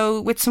Drive.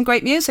 So with some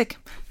great music.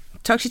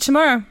 Talk to you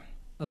tomorrow.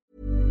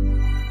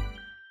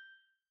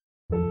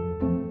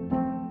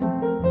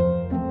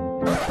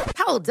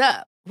 Hold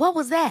up. What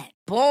was that?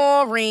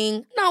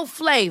 Boring. No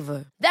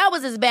flavor. That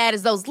was as bad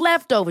as those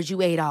leftovers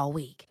you ate all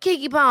week.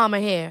 Keke Palmer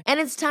here. And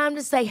it's time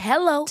to say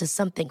hello to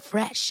something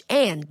fresh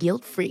and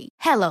guilt-free.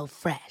 Hello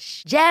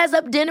Fresh. Jazz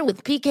up dinner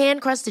with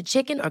pecan-crusted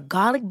chicken or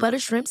garlic butter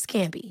shrimp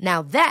scampi.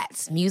 Now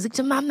that's music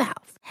to my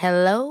mouth.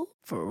 Hello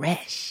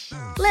Fresh.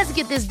 Let's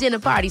get this dinner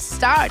party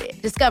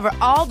started. Discover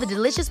all the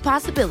delicious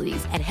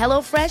possibilities at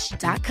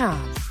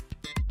HelloFresh.com.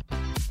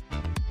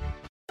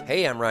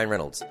 Hey, I'm Ryan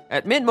Reynolds.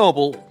 At Mint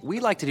Mobile, we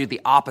like to do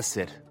the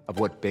opposite of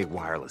what Big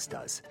Wireless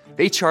does.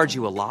 They charge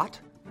you a lot,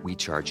 we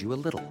charge you a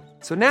little.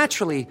 So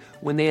naturally,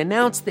 when they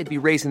announced they'd be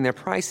raising their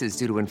prices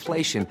due to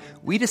inflation,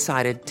 we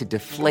decided to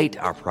deflate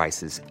our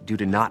prices due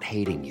to not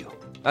hating you.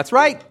 That's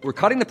right. We're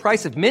cutting the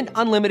price of Mint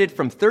Unlimited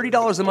from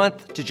 $30 a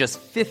month to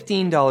just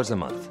 $15 a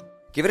month.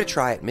 Give it a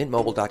try at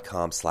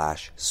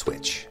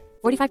mintmobile.com/switch.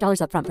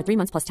 $45 up front for 3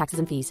 months plus taxes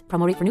and fees.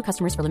 Promo rate for new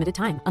customers for limited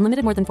time.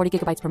 Unlimited more than 40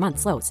 gigabytes per month.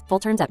 Slows full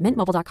terms at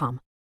mintmobile.com.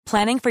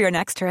 Planning for your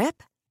next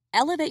trip?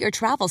 Elevate your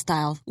travel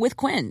style with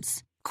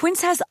Quince.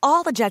 Quince has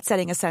all the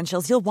jet-setting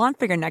essentials you'll want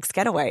for your next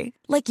getaway,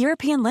 like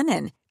European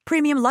linen,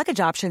 premium luggage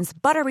options,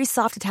 buttery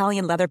soft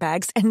Italian leather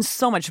bags, and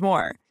so much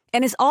more.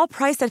 And is all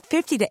priced at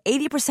 50 to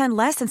 80%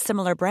 less than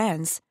similar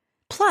brands.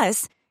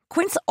 Plus,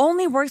 Quince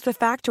only works with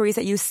factories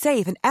that use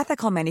safe and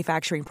ethical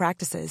manufacturing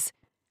practices.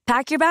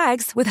 Pack your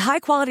bags with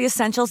high-quality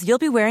essentials you'll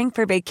be wearing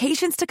for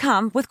vacations to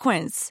come with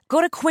Quince.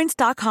 Go to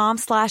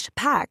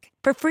quince.com/pack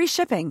for free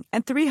shipping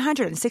and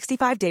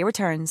 365-day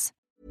returns.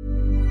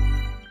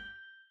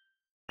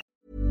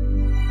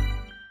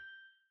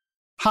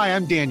 Hi,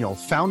 I'm Daniel,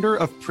 founder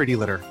of Pretty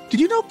Litter.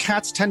 Did you know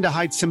cats tend to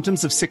hide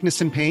symptoms of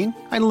sickness and pain?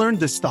 I learned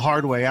this the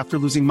hard way after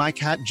losing my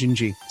cat,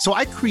 Gingy. So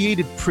I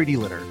created Pretty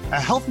Litter, a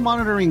health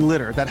monitoring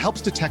litter that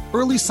helps detect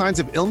early signs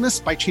of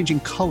illness by changing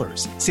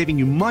colors, saving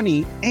you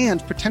money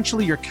and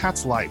potentially your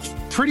cat's life.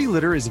 Pretty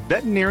Litter is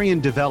veterinarian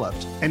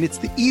developed, and it's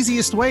the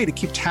easiest way to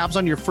keep tabs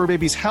on your fur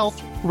baby's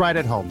health right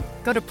at home.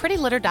 Go to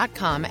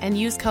prettylitter.com and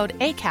use code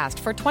ACAST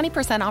for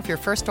 20% off your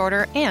first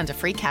order and a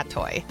free cat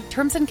toy.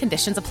 Terms and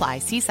conditions apply.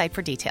 See site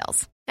for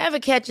details. Ever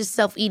catch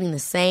yourself eating the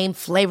same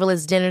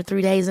flavorless dinner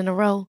 3 days in a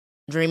row?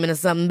 Dreaming of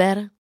something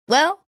better?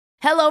 Well,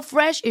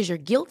 HelloFresh is your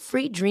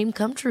guilt-free dream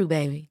come true,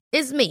 baby.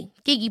 It's me,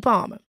 Keke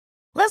Palmer.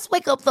 Let's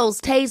wake up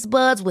those taste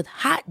buds with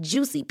hot,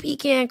 juicy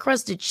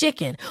pecan-crusted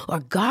chicken or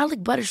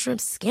garlic butter shrimp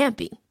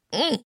scampi.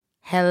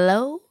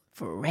 Hello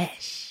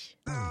Fresh.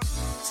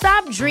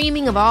 Stop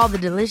dreaming of all the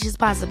delicious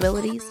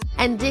possibilities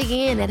and dig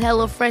in at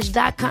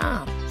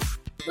HelloFresh.com.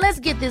 Let's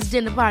get this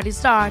dinner party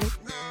started.